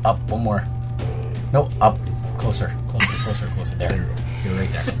 Nope. Up. One more. Nope. Up. Closer. Closer. There. There you go. You're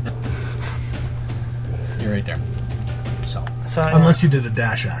right there. You're right there. So So, Unless you did a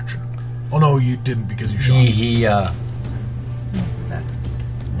dash action. Oh no, you didn't because you shot. he This is Axe Beak.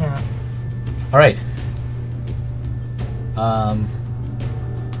 yeah. all right.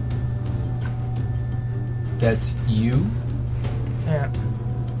 That's you. Yeah.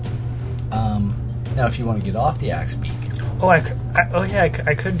 Now, if you want to get off the Axe Beak, Oh, I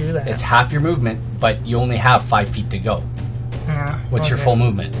could do that. it's half your movement, but you only have 5 feet to go. Yeah. What's your Okay. full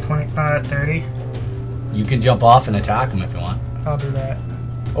movement? 30. You can jump off and attack him if you want. I'll do that.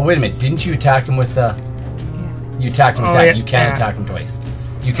 Oh, wait a minute. Didn't you attack him with the... Yeah. You attacked him with Oh, that. yeah, You can't yeah. attack him twice.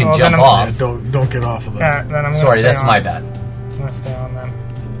 You can Oh, jump then I'm- off. Yeah, don't get off of that. Yeah, then I'm gonna Sorry, stay that's on. my bad. I'm gonna stay on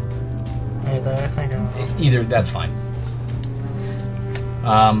then. Either, I think I'm... Either, that's fine.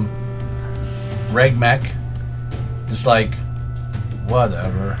 Regmech is like,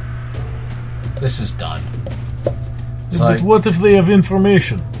 whatever. This is done. It's But like, what if they have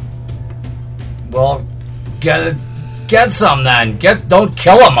information? well, get some then. Don't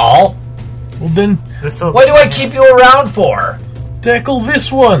kill them all. Well then, What do I keep you around for? tackle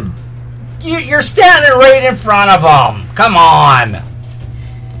this one. You're standing right in front of him. Come on.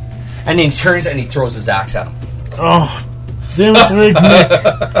 And he turns and he throws his axe at him. Oh, damn it,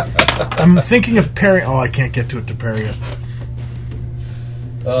 Regnick. I'm thinking of parry. Oh, I can't get to it to parry it.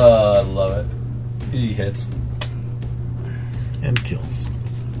 Oh, I love it. He hits. And kills.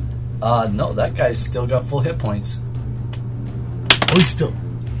 No, that guy's still got full hit points. Oh, he's still.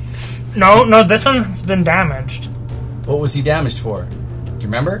 No, this one's been damaged. What was he damaged for? Do you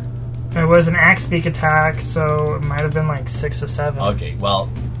remember? It was an Axe Beak attack, so it might have been like 6 or 7. Okay, well,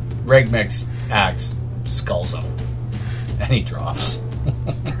 Regmech's axe skulls him. And he drops.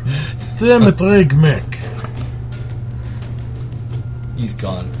 Damn it, Regnick. He's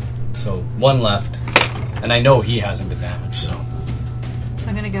gone. So, one left. And I know he hasn't been damaged, so. So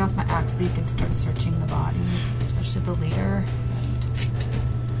I'm gonna get off my Axe Beak and start searching the bodies, especially the leader.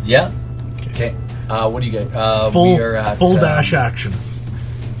 Yeah? Okay. What do you get? Full, we are at, full dash action.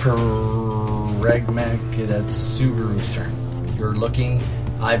 Per Regmech, that's Subaru's turn. You're looking,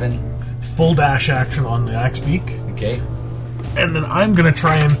 Ivan. Full dash action on the axe beak. Okay. And then I'm going to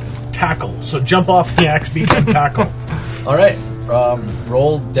try and tackle. So jump off the axe beak and tackle. Alright.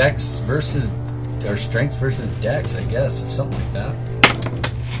 Roll Dex versus... Or Strength versus Dex, I guess. Or something like that.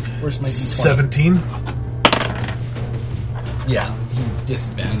 Where's my D20? 17. Yeah. He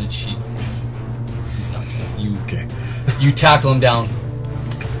disadvantaged. He's not good. You Okay. You tackle him down.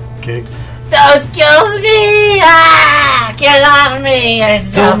 Okay. Don't kill me! Ah! Get off me or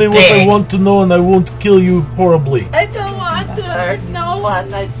something! Tell me what I want to know and I won't kill you horribly. I don't want to hurt no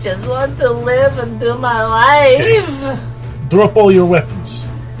one. I just want to live and do my life. Drop all your weapons.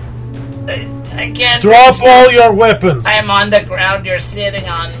 I can't. Drop all your weapons. I'm on the ground. You're sitting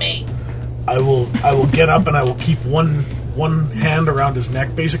on me. I will get up and I will keep one hand around his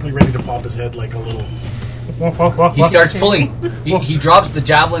neck, basically ready to pop his head like a little. He starts pulling. He drops the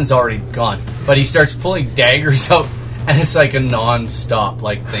javelin's already gone, but he starts pulling daggers out, and it's like a non-stop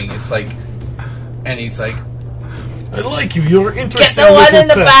like thing. It's like, and he's like, I like you. You're Get interesting. the one little in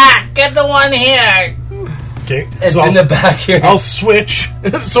the pet. back. Get the one here. Okay, it's so in the back here, I'll switch,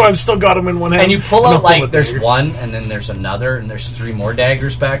 so I've still got him in one hand. and you pull I'll out like it there's there. one, and then there's another, and there's 3 more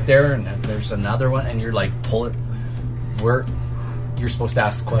daggers back there, and then there's another one, and you're like, pull it. Where you're supposed to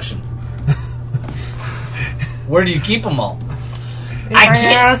ask the question. Where do you keep them all? I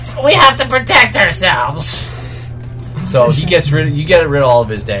can't. We have to protect ourselves. So he gets rid. You get rid of all of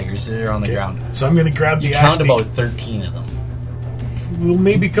his daggers. They're on the Okay, ground. so I'm going to grab the You axe count beak. about 13 of them. We'll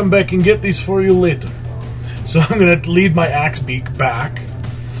maybe come back and get these for you later. So I'm going to lead my axe beak back,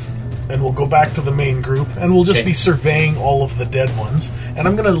 and we'll go back to the main group, and we'll just Okay. be surveying all of the dead ones. And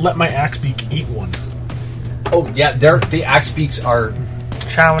I'm going to let my axe beak eat one. Oh yeah, the axe beaks are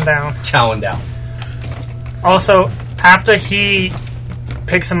Chowing down. chowing down. Also, after he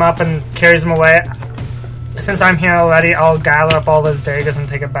picks him up and carries him away, since I'm here already, I'll gather up all those daggers and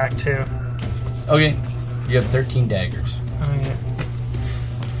take it back too. Okay. You have 13 daggers. Oh, yeah.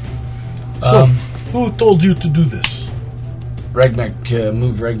 So, who told you to do this? Regmek,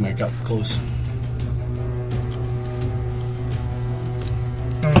 move Regmek up close.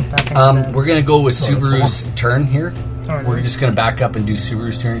 We're going to go with Subaru's turn here. Oh, We're just going to back up and do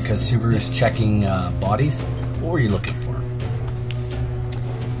Subaru's turn because Subaru's checking bodies. What were you looking for?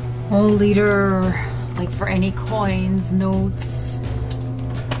 Oh, leader, like for any coins, notes,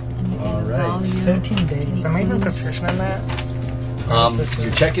 anything All of right. value. 13 days. Am I even proficient in that?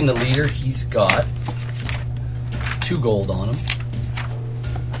 You're checking the leader. He's got 2 gold on him.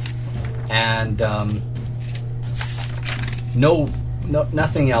 And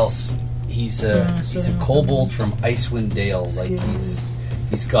nothing else. He's a kobold from Icewind Dale. Like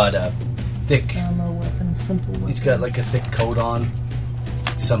he's got a thick. Ammo, weapons, simple weapons. He's got like a thick coat on,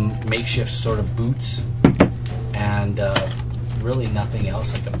 some makeshift sort of boots, and really nothing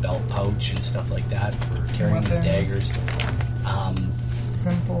else, like a belt pouch and stuff like that for carrying his daggers.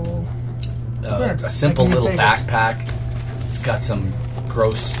 Simple. A simple Like little his backpack. It's got some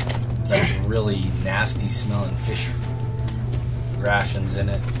gross, like really nasty smelling fish rations in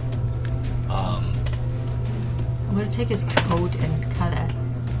it. I'm going to take his coat and cut it.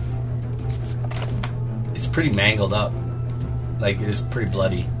 It's pretty mangled up. Like, it was pretty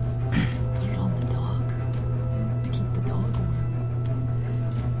bloody. Put it on the dog to keep the dog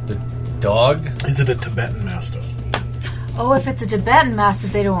warm. The dog, Is it a Tibetan Mastiff? Oh, if it's a Tibetan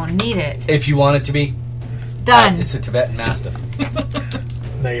Mastiff, they don't need it. if you want it to be, Done. it's a Tibetan Mastiff.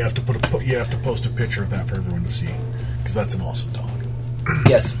 Now you have to post a picture of that for everyone to see, because that's an awesome dog.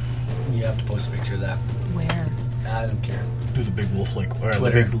 Yes, you have to post a picture of that. Where? I don't care. Do the big wolf like, or the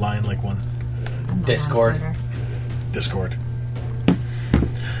Twitter. big lion like one. I'm not Discord. on Twitter. Discord.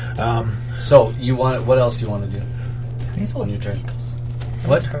 So, you want? What else do you want to do These on will your turn?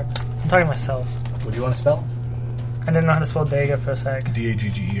 What? I'm talking to myself. What do you want to spell? I didn't know how to spell dagger for a sec.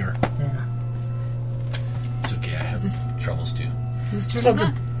 Dagger. Yeah. It's okay. I have Is this- troubles too. Whose turn It's all is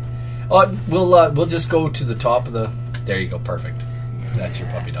that? Oh, we'll just go to the top of the. There you go. Perfect. That's your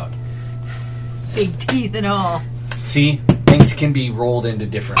puppy dog. Big teeth and all. See, things can be rolled into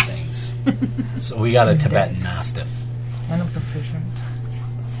different things. So we got a Tibetan Mastiff. And I'm proficient.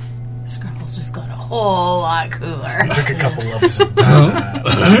 Scrubble's just got a whole lot cooler. Took a couple levels of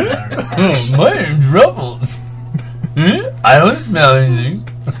My name's Ruffles. I don't smell anything.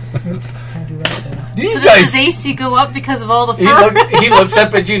 Can't do that there. These So does his AC go up because of all the fur? he looks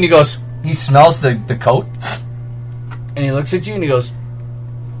up at you and he goes. He smells the coat, and he looks at you and he goes.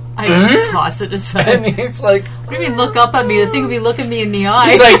 I just toss it And aside. it's like What do you mean look up at me? The thing would be looking me in the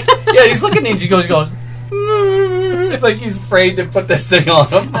eye. he's like, yeah, he's looking at you. He goes. It's like he's afraid to put this thing on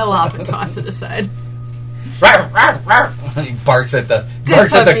him. I laugh and toss it aside. He barks at the Good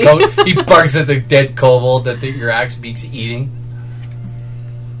puppy. coat. He barks at the dead kobold that your axe beak's eating.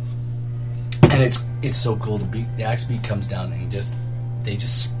 And it's so cool. The axe beak comes down and they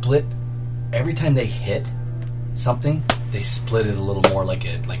just split every time they hit something. They split it a little more like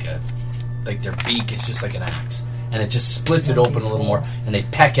their beak is just like an axe, and it just splits it open a little more. And they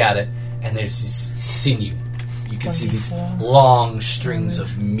peck at it, and there's this sinew. You can see these long strings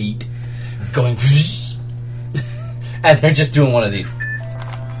of meat going, and they're just doing one of these.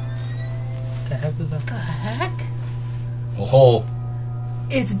 The heck is that? The heck? Oh,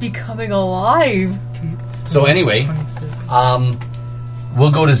 It's becoming alive. so anyway, 26.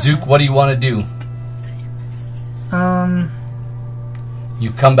 we'll go to Zook. What do you want to do? You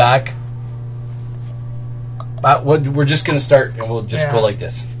come back. We're just going to start, and we'll just Yeah. go like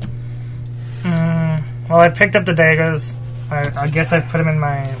this. Well, I picked up the daggers. I guess I put them in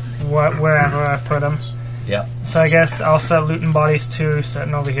my wherever I put them. Yeah. So I guess I'll start looting bodies too,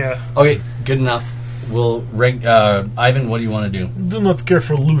 starting over here. Okay, good enough. We'll Ivan, what do you want to do? Do not care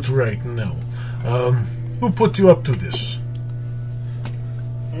for loot right now. Who put you up to this?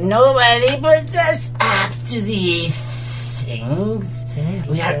 Nobody puts us up to these things. Can you just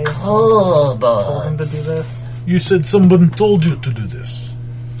We are say kobolds. told them to do this? You said someone told you to do this.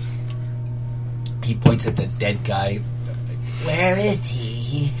 He points at the dead guy. Where is he?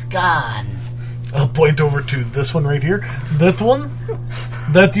 He's gone. I'll point over to this one right here. That one?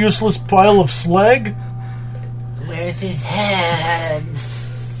 That useless pile of slag? Where's his head?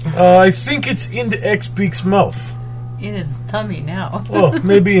 I think it's in the X-Beak's mouth. In his tummy now. Oh,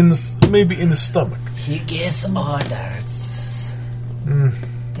 maybe in the stomach. He gives orders. Damn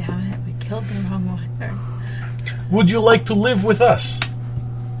it, we killed the wrong one. Would you like to live with us?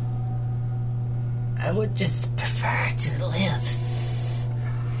 I would just prefer to live.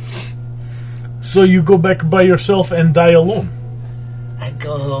 So you go back by yourself and die alone? I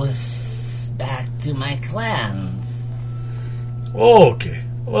go back to my clan. Oh, okay.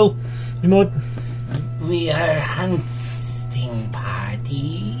 Well, you know what? We are hunting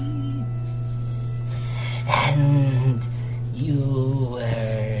party, and you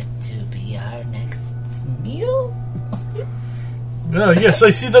were to be our next meal. Yes, I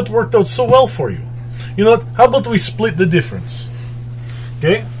see that worked out so well for you. You know what? How about we split the difference?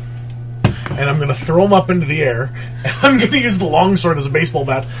 Okay? And I'm going to throw him up into the air, and I'm going to use the longsword as a baseball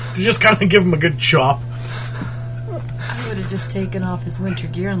bat to just kind of give him a good chop. I would have just taken off his winter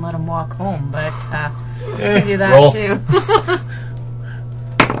gear and let him walk home, but I Eh, can do that roll. too.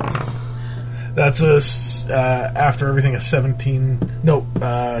 That's after everything, a 17... No,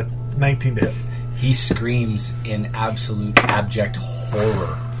 19 to hit. He screams in absolute abject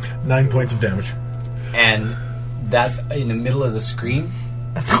horror. 9 points of damage. And that's in the middle of the scream.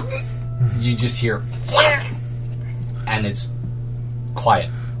 You just hear, and it's quiet.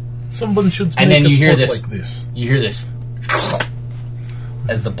 Someone should And make then a you hear sport this. like this. You hear this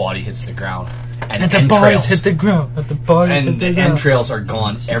as the body hits the ground, and And the boys entrails, hit the ground. And the boys hit and the the ground. entrails are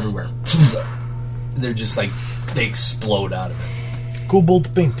gone everywhere. They're just like they explode out of it.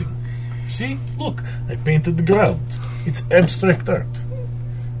 Kobold painting. See? Look, I painted the ground. It's abstract art.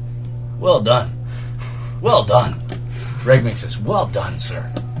 Well done, well done. Regmix says, "Well done,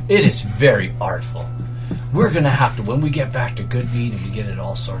 sir. It is very artful. We're gonna have to, when we get back to Goodmead and we get it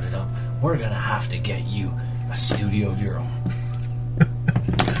all sorted out, we're gonna have to get you a studio of your own."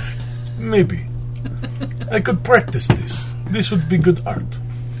 Maybe. I could practice this. This would be good art.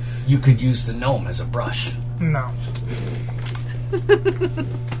 You could use the gnome as a brush. No.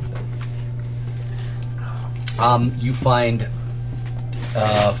 You find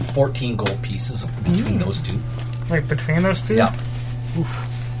 14 gold pieces between those two. Like between those two? Yeah.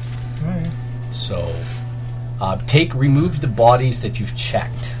 Alright. So, remove the bodies that you've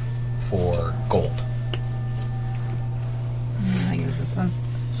checked for gold. I use this one.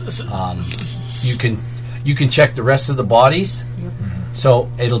 You can check the rest of the bodies. So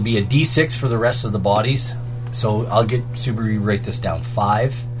it'll be a D6 for the rest of the bodies. So I'll get Subaru to write this down.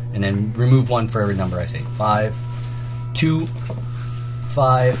 5, and then remove one for every number I say. 5, 2,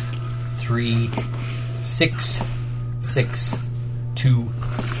 5, 3, 6, 6, 2,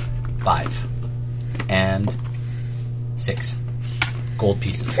 5, and 6 gold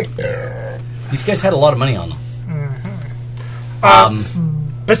pieces. These guys had a lot of money on them.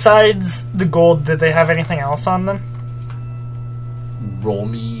 Besides the gold, did they have anything else on them? Roll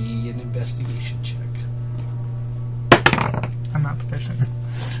me an investigation check. I'm not proficient.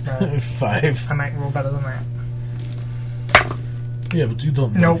 5. I might roll better than that. Yeah, but you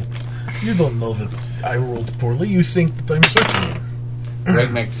don't know. Nope. You don't know that I rolled poorly. You think that I'm searching you.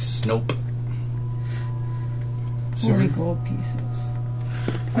 Regmex, nope. 40 gold pieces.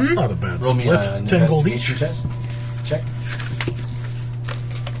 That's not a bad Roll me split. an 10 gold each. investigation test. Check.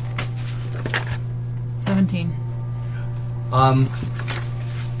 17.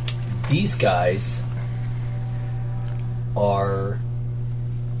 These guys are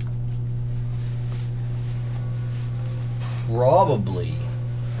probably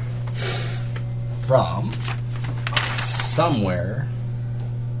from somewhere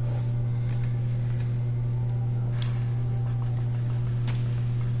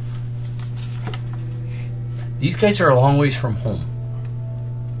these guys are a long ways from home.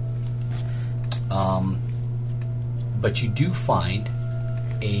 But you do find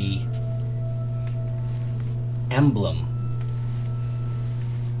a emblem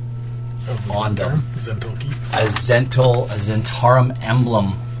on them. Zentoki. A Zentarum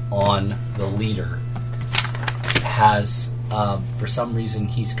emblem on the leader. Has, for some reason,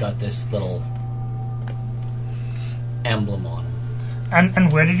 he's got this little emblem on him.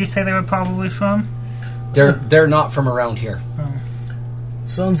 And where did you say they were probably from? They're not from around here.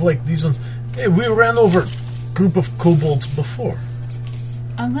 Sounds like these ones. Hey, we ran over a group of kobolds before.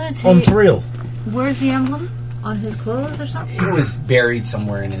 I'm gonna On take. trail. Where's the emblem? On his clothes or something? It was buried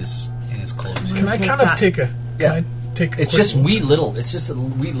somewhere in his clothes. Can I take kind of that. take a... Yeah. Can I take a It's quick just look? wee little. It's just a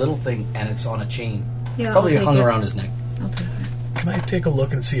wee little thing, and it's on a chain. Yeah, Probably I'll take hung it. around his neck. I'll take it. Can I take a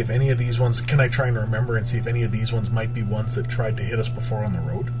look and see if any of these ones... Can I try and remember and see if any of these ones might be ones that tried to hit us before on the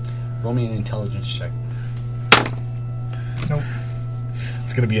road? Roll me an intelligence check. Nope.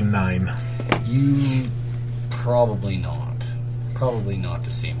 It's going to be a 9. You probably not. Probably not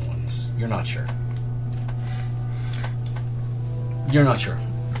the same ones. You're not sure. You're not sure.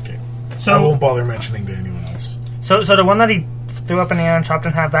 Okay. I So, won't bother mentioning to anyone else. so the one that he threw up in the air and chopped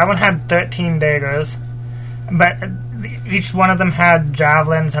in half, that one had 13 daggers. But each one of them had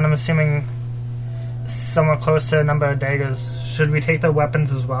javelins, and I'm assuming somewhere close to a number of daggers. Should we take their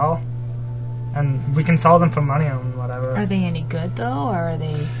weapons as well? And we can sell them for money and whatever. Are they any good though, or are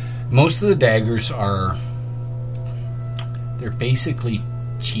they? Most of the daggers are... They're basically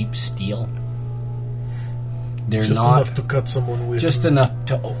cheap steel. They're Just not... enough to cut someone with. Just enough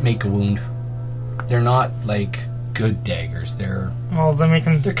to make a wound. They're not, like, good daggers. They're Well, then we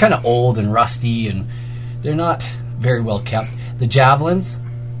can. kind of old and rusty, and they're not very well kept. The javelins,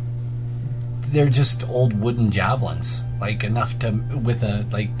 they're just old wooden javelins. Like, enough to... With a...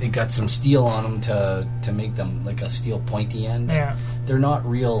 Like, they got some steel on them to make them, like, a steel pointy end. Yeah. They're not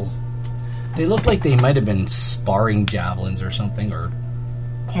real... They look like they might have been sparring javelins or something, or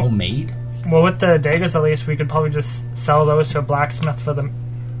homemade. Well, with the daggers, at least, we could probably just sell those to a blacksmith for the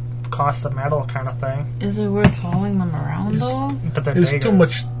cost of metal kind of thing. Is it worth hauling them around Is- though? But they're It's daggers. too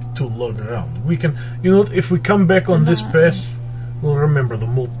much to lug around. We can, you know, what, if we come back on this path, we'll remember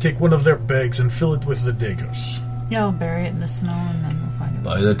them. We'll take one of their bags and fill it with the daggers. Yeah, we'll bury it in the snow and then we'll find it.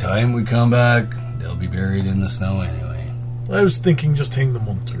 By the time we come back, they'll be buried in the snow anyway. I was thinking just hang them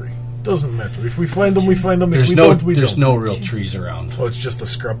on tree. Doesn't matter. If we find them, we find them. If There's we no, don't, we there's don't. no real trees around. Oh, it's just a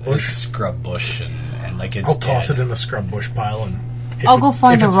scrub It's bush. scrub bush, and like it's I'll toss dead. it in a scrub bush pile, and if I'll go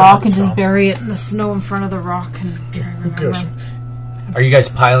find if a it's rock found, and it's just found. bury it in the snow in front of the rock and try to Who remember. cares? Are you guys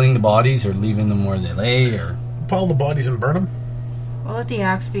piling the bodies or leaving them where they lay? Or Pile the bodies and burn them. We'll let the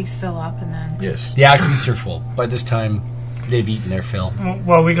axe beaks fill up and then. Yes. the axe beaks are full. By this time, they've eaten their fill.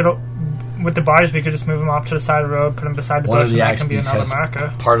 Well, we could. With the bodies, we could just move them off to the side of the road, put them beside the One bush, of and the that axe can be beaks another has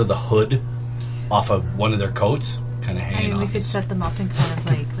marker. part of the hood off of one of their coats, kind of I hanging mean, we off. could set them up and kind of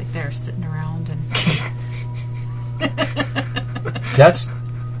like they're sitting around and. That's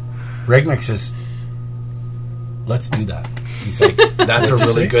Regnick says, let's do that. He's like, that's a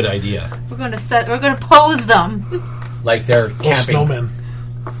really good idea. We're gonna pose them. Like they're Oh, camping. snowmen.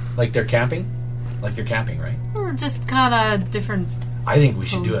 Like they're camping? Like they're camping, right? We're just kind of different. I think we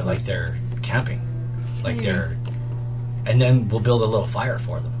should do it like Poses. they're camping. Like Yeah. they're... And then we'll build a little fire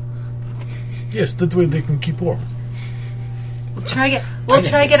for them. Yes, that way they can keep warm. We'll try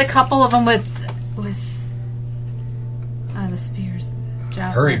get a couple of them with the spears.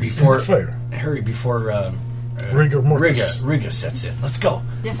 Javelins. Hurry And before... fire. Hurry before... Rigor mortis. Riga sets in. Let's go.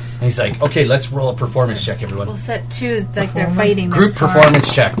 Yeah. And he's like, okay, let's roll a performance check, everyone. We'll set two like they're fighting. Group this time.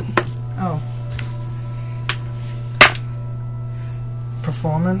 performance check. Oh,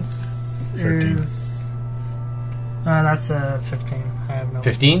 Performance 13. is. That's a 15. I have no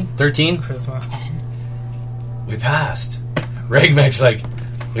 15? 13? charisma. We passed. Regmek's like,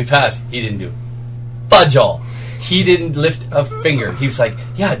 we passed. He didn't do it. Fudge all. He didn't lift a finger. He was like,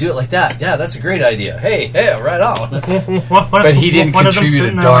 yeah, do it like that. Yeah, that's a great idea. Hey, right on. But he didn't One of them contribute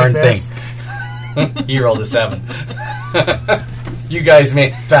sitting a there darn like thing. this. He rolled a 7. You guys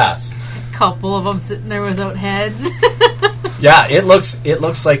made it pass. couple of them sitting there without heads. Yeah, it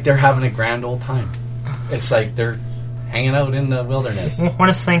looks like they're having a grand old time. It's like they're hanging out in the wilderness. One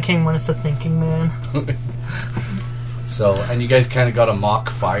is thinking, one is the thinking man. So, and you guys kind of got a mock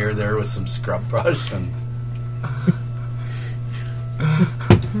fire there with some scrub brush, and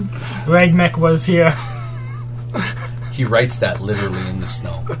Regmek was here. he writes that literally in the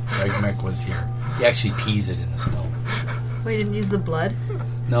snow. Regmek was here. He actually pees it in the snow. We didn't use the blood.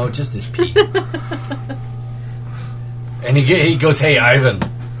 No, just his pee. And he goes, "Hey, Ivan,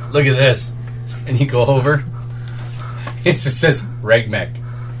 look at this." And you go over. It just says Regmek.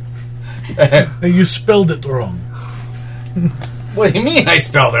 You spelled it wrong. What do you mean I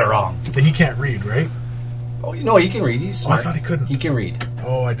spelled it wrong? He can't read, right? Oh, you know, he can read. He's Oh, I smart. thought he couldn't. He can read.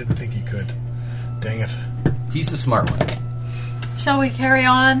 Oh, I didn't think he could. Dang it. He's the smart one. Shall we carry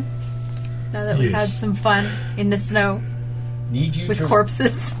on? Now that we've Yes. had some fun in the snow Need you with to...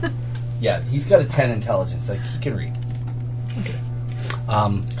 corpses. Yeah, he's got a 10 intelligence. Like, he can read. Okay.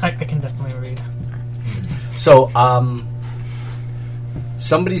 I can definitely read. So,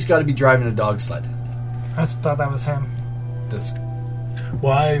 somebody's got to be driving a dog sled. I just thought that was him. That's...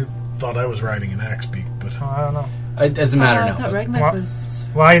 Well, I thought I was riding an axe beak, but Oh, I don't know. It doesn't matter I now. thought but Regmek What? was.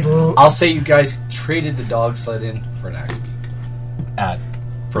 Why? I'll say you guys traded the dog sled in for an axe beak at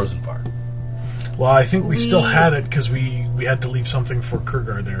Frozen Fire. well, I think we still We- had it because we had to leave something for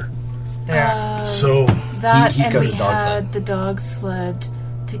Kurgar there. Yeah. So That he's and got we a dog had sled. the dog sled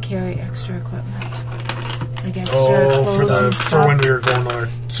to carry extra equipment, like extra oh, clothes for the and for stuff. when we were going on.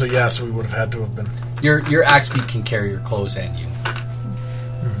 So yes, we would have had to have been. Your axe beak can carry your clothes and you.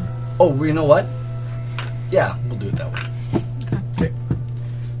 Oh, well, you know what? Yeah, we'll do it that way. Okay.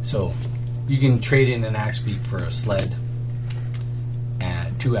 So, you can trade in an axe beak for a sled,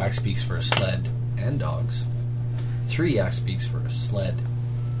 and 2 axe beaks for a sled and dogs, 3 axe beaks for a sled,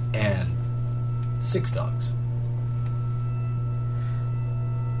 and 6 dogs.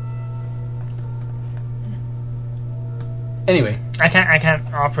 Anyway, I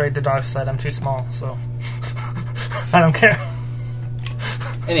can't operate the dog sled. I'm too small, so I don't care.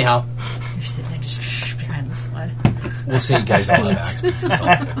 anyhow, You're sitting there just behind the sled. we'll say you guys all have axes. It's all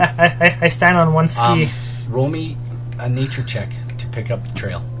good. I stand on one ski. Roll me a nature check to pick up the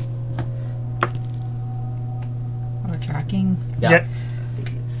trail. Or tracking. Yeah, Yep.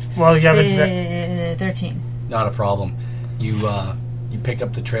 Well, you have a 13. not a problem. You pick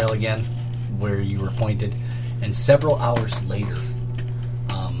up the trail again where you were pointed, and several hours later,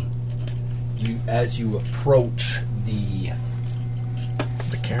 as you approach the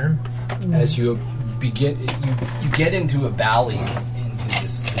cairn? as you begin, you get into a valley, into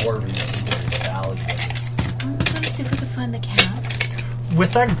this dwarven valley. Let's see if we can find the cat.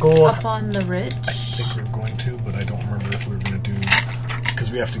 with that gold. Up on the ridge. I think we were going to, but I don't remember if we were going to do...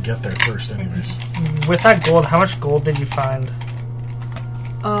 Because we have to get there first anyways. With that gold, how much gold did you find?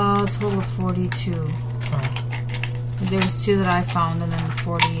 A total of 42. Oh. There was 2 that I found, and then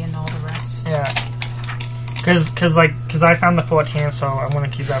 40 and all the rest. Yeah. Because I found the 14, so I'm going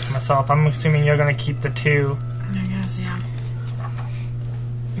to keep that for myself. I'm assuming you're going to keep the 2. I guess, yeah.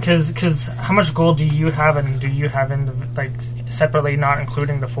 Because how much gold do you have, and do you have in separately, not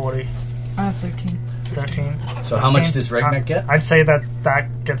including the 40? I have 13. 13. So how much does Regnick get? I'd say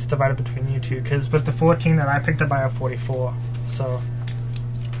that gets divided between you two, because with the 14 that I picked up, I have 44. So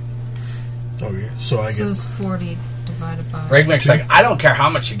Okay, so I So get... it's 40 divided by... Regnick's like, I don't care how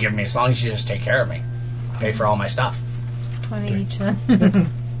much you give me as long as you just take care of me. Pay for all my stuff. 20 each then.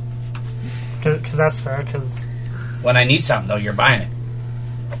 because that's fair. Because When I need something, though, you're buying it.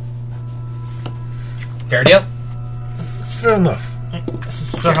 Fair deal? It's fair enough.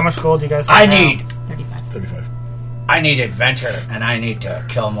 so how much gold do you guys have I now? need 35. 35. I need adventure, and I need to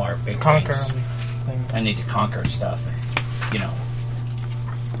kill more big Conquer things. and things. I need to conquer stuff. And, you know.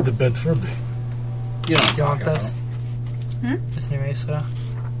 The Bedford. You don't You want talk about this? This new Acer.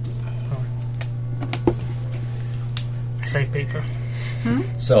 Oh. Save paper.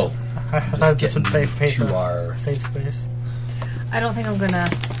 So I thought this would save getting paper. to our... Save space. I don't think I'm gonna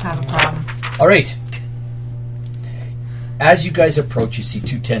have a problem. All right. As you guys approach, you see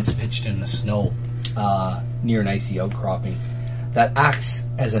 2 tents pitched in the snow near an icy outcropping that acts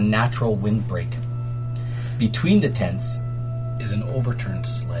as a natural windbreak. Between the tents is an overturned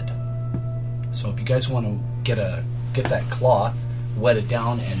sled. So if you guys want to get that cloth, wet it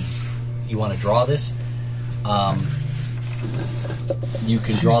down, and you want to draw this, you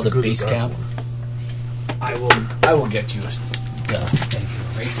can draw the base camp. I will get you the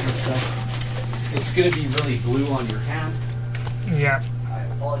racing stuff. It's going to be really blue on your hand. Yeah. I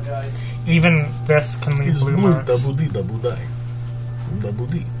apologize. Even this can leave It's blue blue, marks. double D, double die. Double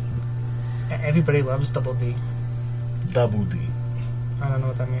D. Everybody loves double D. Double D. I don't know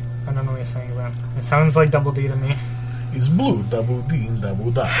what that means. I don't know what you're saying about. It sounds like double D to me. It's blue, double D,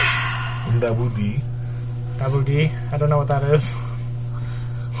 double die. Double D, Double D? I don't know what that is.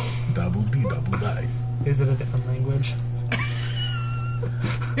 double D, double die. Is it a different language?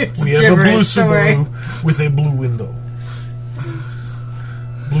 We have a blue gibberish, don't worry. Subaru with a blue window.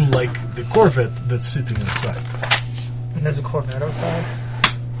 Blue like the Corvette that's sitting inside. And there's a Corvette outside.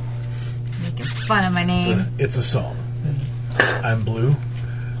 Making fun of my name. It's a song. I'm Blue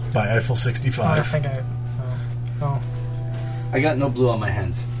by Eiffel I 65. think I. Oh. I got no blue on my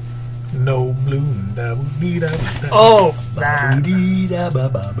hands. No blue, double D, double die. Oh! That.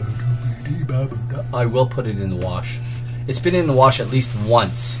 I will put it in the wash. It's been in the wash at least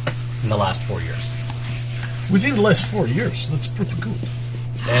once in the last 4 years. Within the last 4 years, that's pretty good.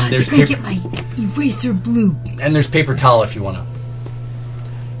 And there's You're paper, gonna get my eraser blue. and there's paper towel if you want to.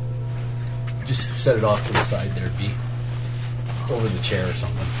 Just set it off to the side there, B. Over the chair or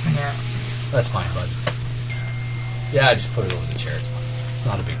something. Yeah. That's fine, bud. Yeah, just put it over the chair. It's fine. It's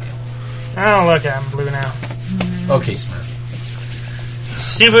not a big deal. Oh, look, I'm blue now. Okay, Smurf.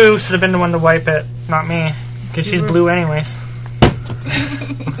 Sibu should have been the one to wipe it, not me. Because she's Sibu. blue anyways.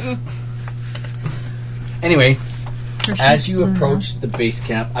 Anyway, Or as she's you blue approach the base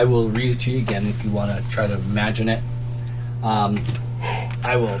camp, I will read it to you again if you want to try to imagine it.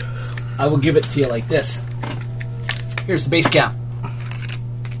 I will give it to you like this. Here's the base camp.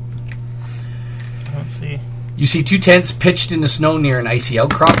 Let's see. You see 2 tents pitched in the snow near an icy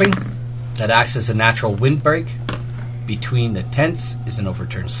outcropping that acts as a natural windbreak. Between the tents is an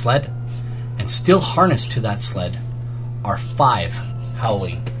overturned sled, and still harnessed to that sled are 5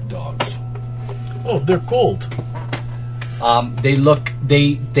 howling dogs. Oh, they're cold. They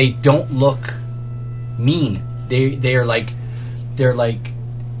don't look mean. They're like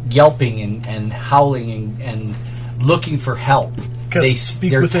yelping and howling and looking for help. Can They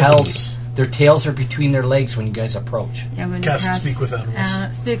speak their with tails animals. Their tails are between their legs when you guys approach. Yeah, I'm going Cast to speak with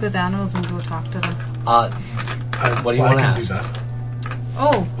animals. speak with animals and go talk to them. What do you I want to can ask? do that.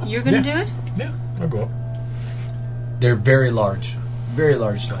 Oh, you're going to Yeah. do it? Yeah, I'll go up. They're very large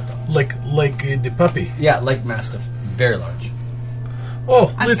sled dogs. Like the puppy. Yeah, like Mastiff, very large.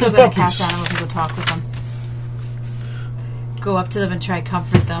 Oh, I'm little still going to puppies. cast animals and go talk with them. Go up to them and try to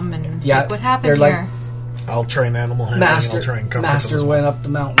comfort them and Yeah, like, what happened they're like- here? I'll try an animal handling. Master, I'll try and comfort them Master as well. went up the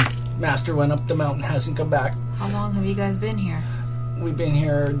mountain. Master went up the mountain, hasn't come back. How long have you guys been here? We've been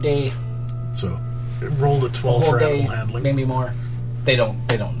here a day, So it rolled a a 12 whole for day, animal handling. maybe more. They don't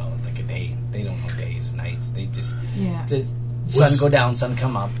know like a day. They don't know days, nights. They just Yeah. the sun Was- go down, sun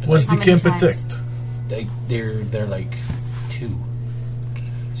come up. Was How the many camp times? attacked? They're like 2.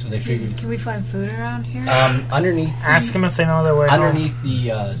 So they figured Can we find food around here? underneath Ask them if they know their way home. underneath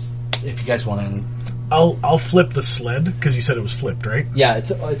the if you guys want to. I'll flip the sled because you said it was flipped, right? Yeah,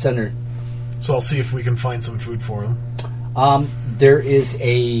 it's under. So I'll see if we can find some food for him. There is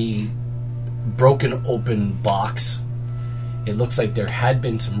a broken open box. It looks like there had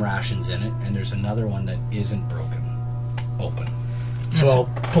been some rations in it, and there's another one that isn't broken open. So I'll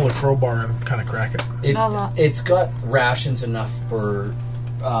pull a crowbar and kind of crack it. Not a lot. It's got rations enough for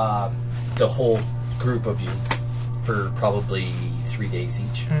the whole group of you for probably 3 days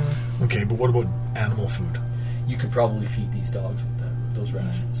each. Okay, but what about animal food? You could probably feed these dogs with those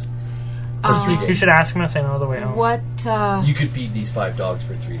rations for 3 days. You should ask them if they know the way home. What You could feed these 5 dogs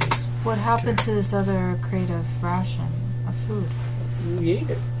for 3 days. what happened to this other crate of ration of food? We ate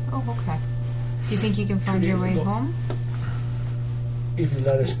it. Oh, okay. Do you think you can find your days way ago. home? If you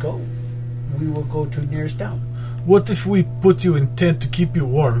let us go, we will go to nearest town. What if we put you in tent to keep you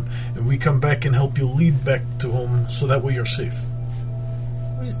warm, and we come back and help you lead back to home, so that way you're safe?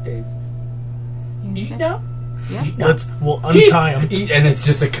 Where's Dave? You Eat said- now? Yeah. Eat now. We'll untie him. Eat, and it's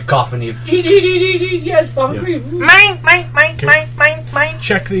just a cacophony of eat, yes, hungry. Mine.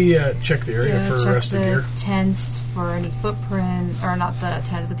 Check the area Yeah, for check rest of the gear. tents for any footprint, or not the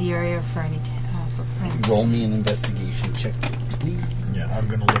tents, but the area for any footprints. Roll me an investigation check, please. Yeah, I'm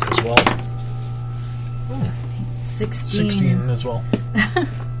gonna look as well. 16. 16 as well.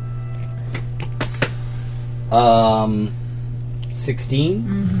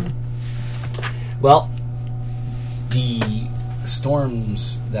 16. Well, the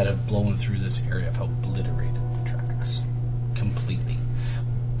storms that have blown through this area have obliterated the tracks completely.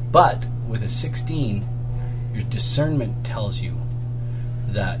 But with a 16, your discernment tells you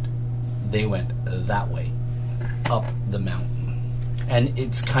that they went that way, up the mountain, and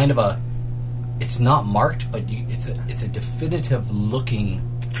it's kind of it's not marked, but it's a definitive looking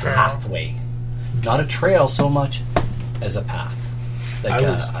pathway, not a trail so much as a path, like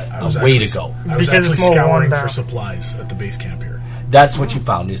I was a way actually- to go. I was Because actually it's more worn scouring down. for supplies at the base camp here. That's what you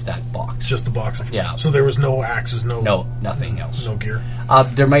found is that box. It's just a box of food. Yeah. So there was no axes, no Nothing else. no gear.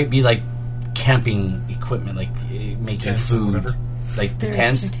 There might be like camping equipment, like making Tents or food, whatever. like the There's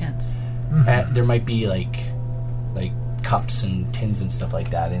tents. 2 tents. There might be like cups and tins and stuff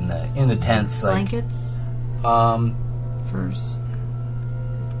like that in the tents. Like Blankets? Furs?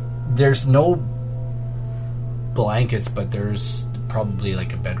 there's no blankets, but there's probably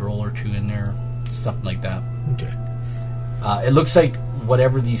like a bedroll or 2 in there, stuff like that. Okay. It looks like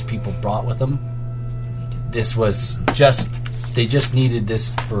whatever these people brought with them, this was they just needed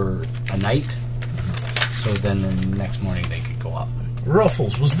this for a night, so then the next morning they could go up.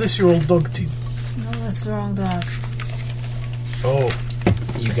 Ruffles, was this your old dog team? No, that's the wrong dog. Oh,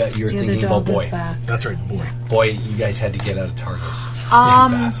 You're The other thinking about dog is boy. back. that's right, boy. Boy, you guys had to get out of Targos too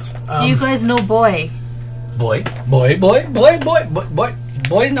fast. Do you guys know Boy? Boy,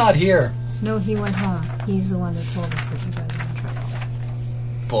 not here. No, he went home. He's the one that told us that you guys were in trouble.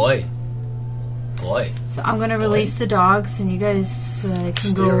 Boy. So I'm gonna release the dogs, and you guys can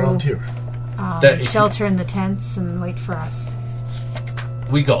Stay go around here. shelter in the tents and wait for us.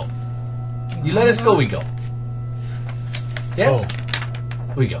 We go. You let us go, we go. Yes?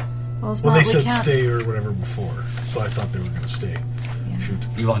 We go. Well, it's Well, not, they we said can't. stay or whatever before, so I thought they were going to stay. Yeah. Shoot.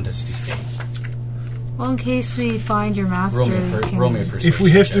 You want us to stay. Well, in case we find your master, Roll me we can... a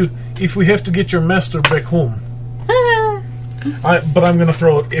persuasion If we have to get your master back home, but I'm going to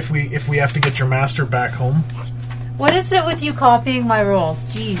throw it. If we have to get your master back home, What is it with you copying my rolls?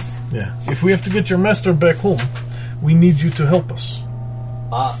 Jeez. yeah. If we have to get your master back home, we need you to help us.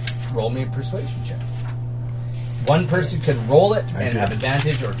 Roll me a persuasion check. One person can roll it and did. have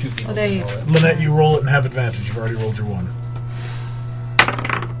advantage, or 2 people Oh, there can you roll it. Lynette, you roll it and have advantage. You've already rolled your 1.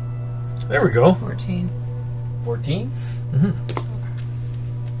 There we go. 14. 14? Mhm.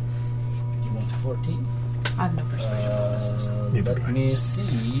 You went to 14? I have no persuasion bonuses. Neither do I. Let me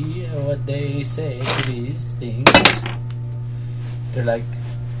see what they say to these things. They're like,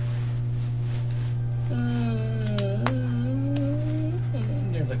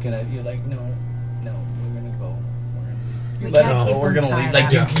 they're looking at you like, no, we're gonna go. We can't keep we're them gonna leave.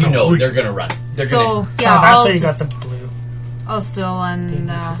 tied Like up. you No, know, we- they're gonna run. They're So gonna. yeah, that's I'll why you got just, the blue. I'll still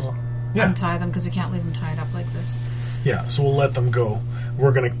People. untie them because we can't leave them tied up like this. Yeah, so we'll let them go.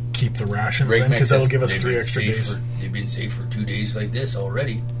 We're going to keep the rations then, because that'll give us 3 extra days. They've been safe for 2 days like this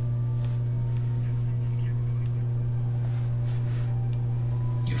already.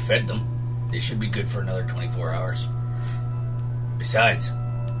 You fed them. They should be good for another 24 hours. Besides,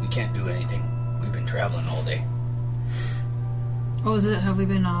 we can't do anything. We've been traveling all day. Oh, is it? Have we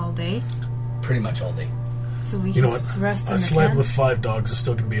been all day? Pretty much all day. So we You know just what? rest in A the sled tent? with 5 dogs is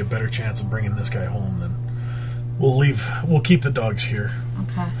still going to be a better chance of bringing this guy home than... We'll keep the dogs here.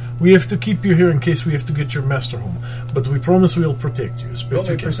 Okay. We have to keep you here in case we have to get your master home. But we promise we will protect you as Roll best me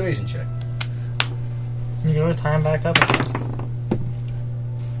we a can. persuasion check. You go tie him back up.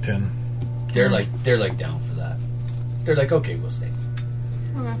 10. They're like down for that. They're like, okay, we'll stay.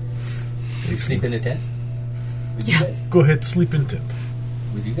 Okay. You sleep in a tent? With Yeah. you guys? Go ahead, sleep in tent.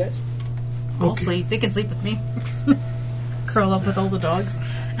 With you guys? I'll Okay. sleep. They can sleep with me. Curl up with all the dogs.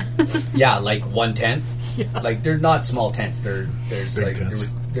 Yeah, like one tent. Yeah. Like they're not small tents. There's Big like tents.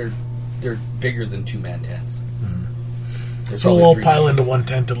 they're bigger than 2-man tents. They're So probably we'll all 3 pile men. into one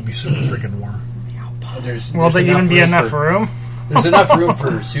tent. It'll be super friggin' warm. There's Will there even be enough for, room? There's enough room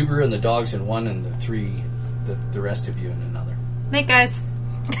for Subaru and the dogs in one, and the rest of you in another. Night, guys.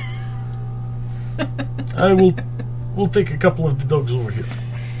 We'll take a couple of the dogs over here.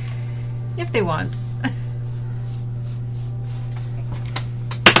 If they want.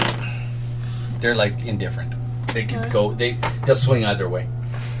 They're like indifferent. They could go. They'll swing either way.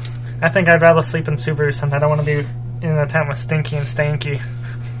 I think I'd rather sleep in Subaru since I don't want to be in a tent with Stinky and Stanky.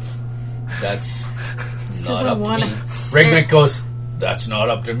 That's says not I up to wanna- me. Regnick goes, that's not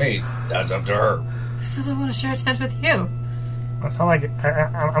up to me. That's up to her. Who says I want to share a tent with you? It's not like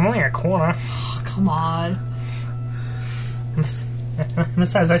I'm only a corner. Oh, come on.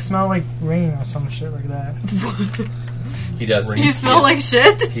 Besides, I smell like rain or some shit like that. He does. You smell like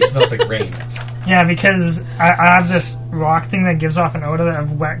shit? He smells like rain. Yeah, because I have this rock thing that gives off an odor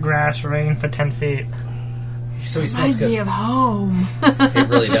of wet grass, rain for 10 feet. So he smells Reminds me good. of home. It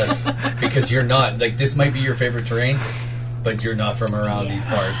really does. Because you're not, like, this might be your favorite terrain, but you're not from around these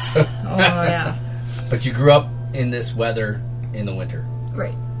parts. Oh, yeah. But you grew up in this weather in the winter,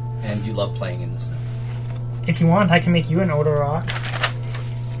 Right. and you love playing in the snow. If you want, I can make you an odor rock.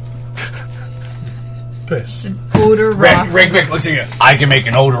 Piss. Odor rock. Regnick looks at you. I can make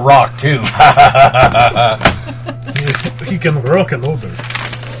an older rock, too. He can rock an odor.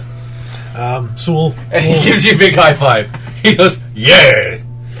 So we'll... And he gives you a big high five. He goes, yeah!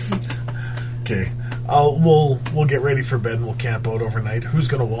 Okay. We'll get ready for bed and we'll camp out overnight. Who's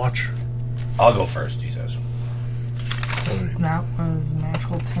gonna watch? I'll go first, he says. Alright. That was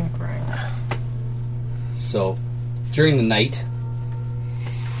natural tank right. So, during the night,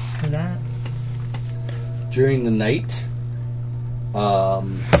 That.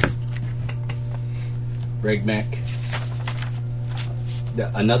 Regmec,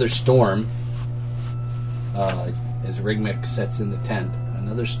 another storm, as Regmec sets in the tent,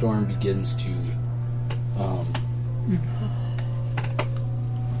 another storm begins to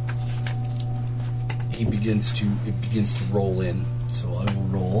it begins to roll in. So I will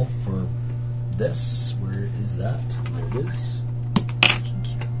roll for this. Where is that? There it is.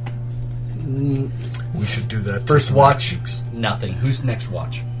 We should do that. First to watch, Max. nothing. Who's next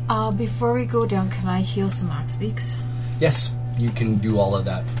watch? Before we go down, can I heal some Max Beaks? Yes, you can do all of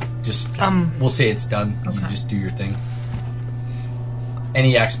that. Just we'll say it's done. You Okay. just do your thing.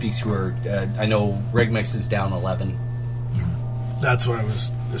 Any Axe Speaks who are, I know Regmex is down 11. That's what I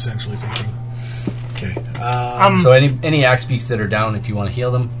was essentially thinking. Okay. So any Axe Speaks that are down, if you want to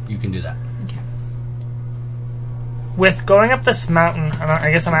heal them, you can do that. Okay. With going up this mountain, and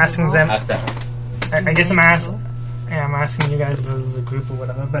I guess I'm asking them. Ask that. I guess I'm asking. Yeah, I'm asking you guys as a group or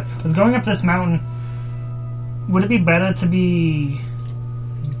whatever. But with going up this mountain, would it be better to be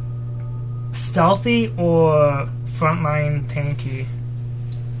stealthy or frontline tanky?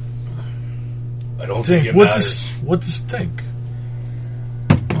 I don't think Tank. it matters. What's this tank?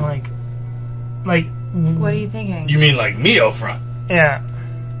 Like, What are you thinking? You mean like me out front? yeah.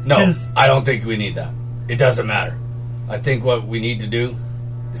 No, 'Cause- I don't think we need that. It doesn't matter. I think what we need to do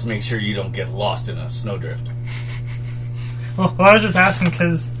is make sure you don't get lost in a snowdrift. Well, I was just asking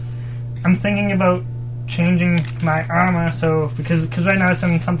because I'm thinking about changing my armor, so because right now it's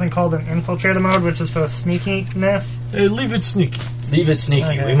in something called an infiltrator mode, which is for sneakiness. Hey, leave it sneaky. Leave it sneaky.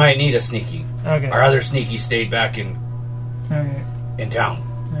 Okay. We might need a sneaky. Okay. Our other sneaky stayed back in town.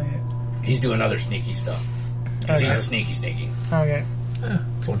 Okay. He's doing other sneaky stuff. Because Okay. he's a sneaky. Okay.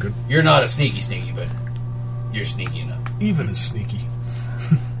 It's all good. You're not a sneaky, but you're sneaky enough. Even is sneaky.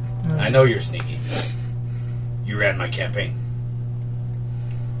 I know you're sneaky. You ran my campaign,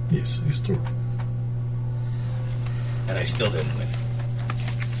 Yes, it's true. and I still didn't win.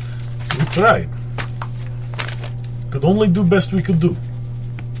 We tried. Could only do best we could do.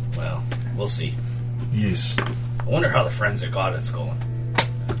 Well, we'll see. Yes. I wonder how the forensic audit's going.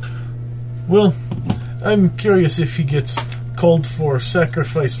 Well, I'm curious if he gets called for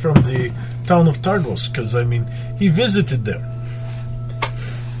sacrifice from the town of Targos, because, I mean, he visited there.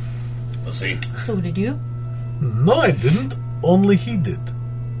 We'll see. So did you? No, I didn't. Only he did.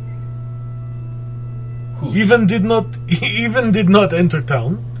 Who? Even did not enter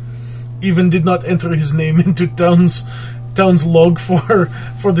town. Even did not enter his name into town's log for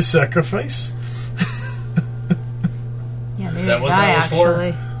the sacrifice. Yeah, Is there's that a what guy, that was for?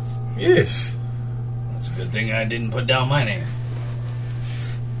 actually. Yes. It's a good thing I didn't put down my name.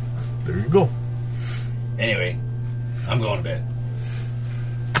 There you go. Anyway, I'm going to bed.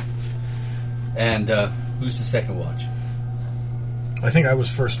 And who's the second watch? I think I was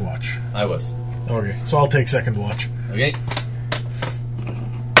first watch. I was. Okay, so I'll take second watch. Okay.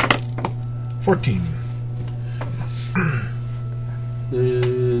 14.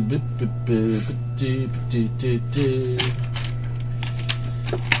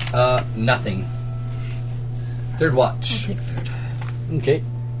 Nothing. Third watch. Take third. Okay.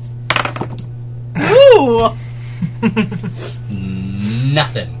 Ooh!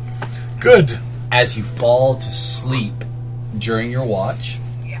 Nothing. Good. As you fall to sleep during your watch,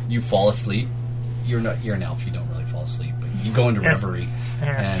 you fall asleep. You're an elf. You don't really fall asleep, but you go into Yes. reverie,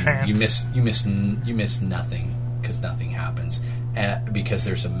 Yes, and you trance. miss nothing because nothing happens because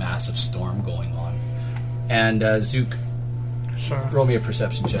there's a massive storm going on. And Zook, Sure. roll me a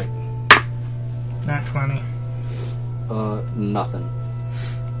perception check. Not 20. Nothing.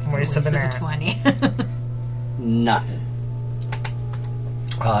 Waste of Waste an of a ad. 20. Nothing.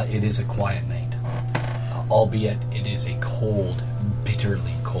 It is a quiet night, albeit it is a cold,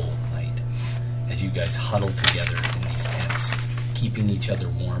 bitterly cold night, as you guys huddle together in these tents, keeping each other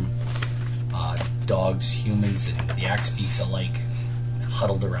warm. Dogs, humans, and the axe beaks alike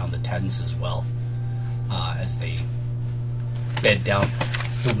huddled around the tents as well, as they bed down.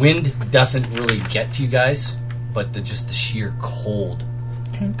 The wind doesn't really get to you guys, but just the sheer cold.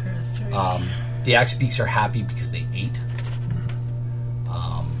 Tinker 3. The axe beaks are happy because they ate.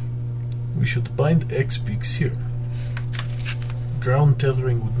 We should bind X-Peaks here. Ground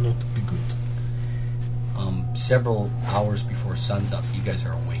tethering would not be good. Several hours before sun's up, you guys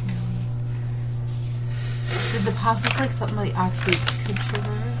are awake. Did the path look like something like Ox Beaks could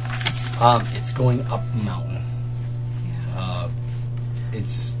traverse? It's going up a mountain.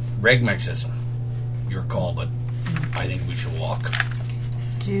 It's Regmax says your call, but I think we should walk.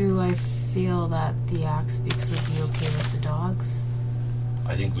 Do I feel that the Ox Beaks would be okay with the dogs?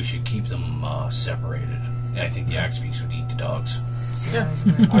 I think we should keep them separated. And I think the axe beaks would eat the dogs. Yeah.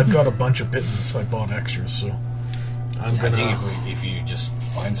 I've got a bunch of pittance. I bought extras, so I'm I think gonna if you just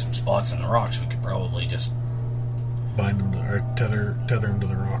find some spots in the rocks, we could probably just bind them to, or tether them to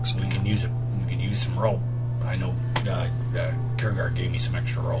the rocks. we can use some rope. I know Kurgar gave me some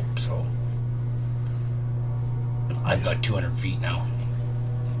extra rope, so I've got 200 feet now.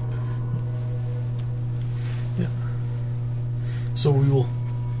 Yeah. So we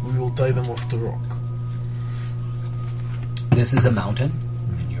will tie them off the rock. This is a mountain,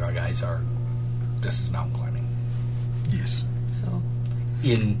 and you guys are. This is mountain climbing Yes. So,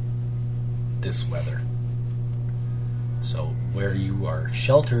 in this weather. So where you are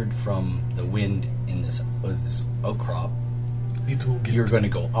sheltered from the wind in this outcrop, It will get. you're going to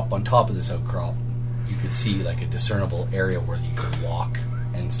go up on top of this outcrop. You could see like a discernible area where you could walk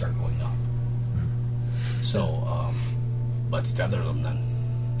and start going up. So let's tether them then.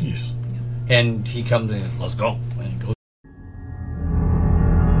 Yes. And he comes in, let's go. And he goes.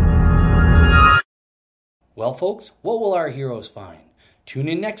 Well, folks, what will our heroes find? Tune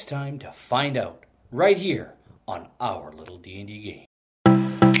in next time to find out, right here on our little D&D game.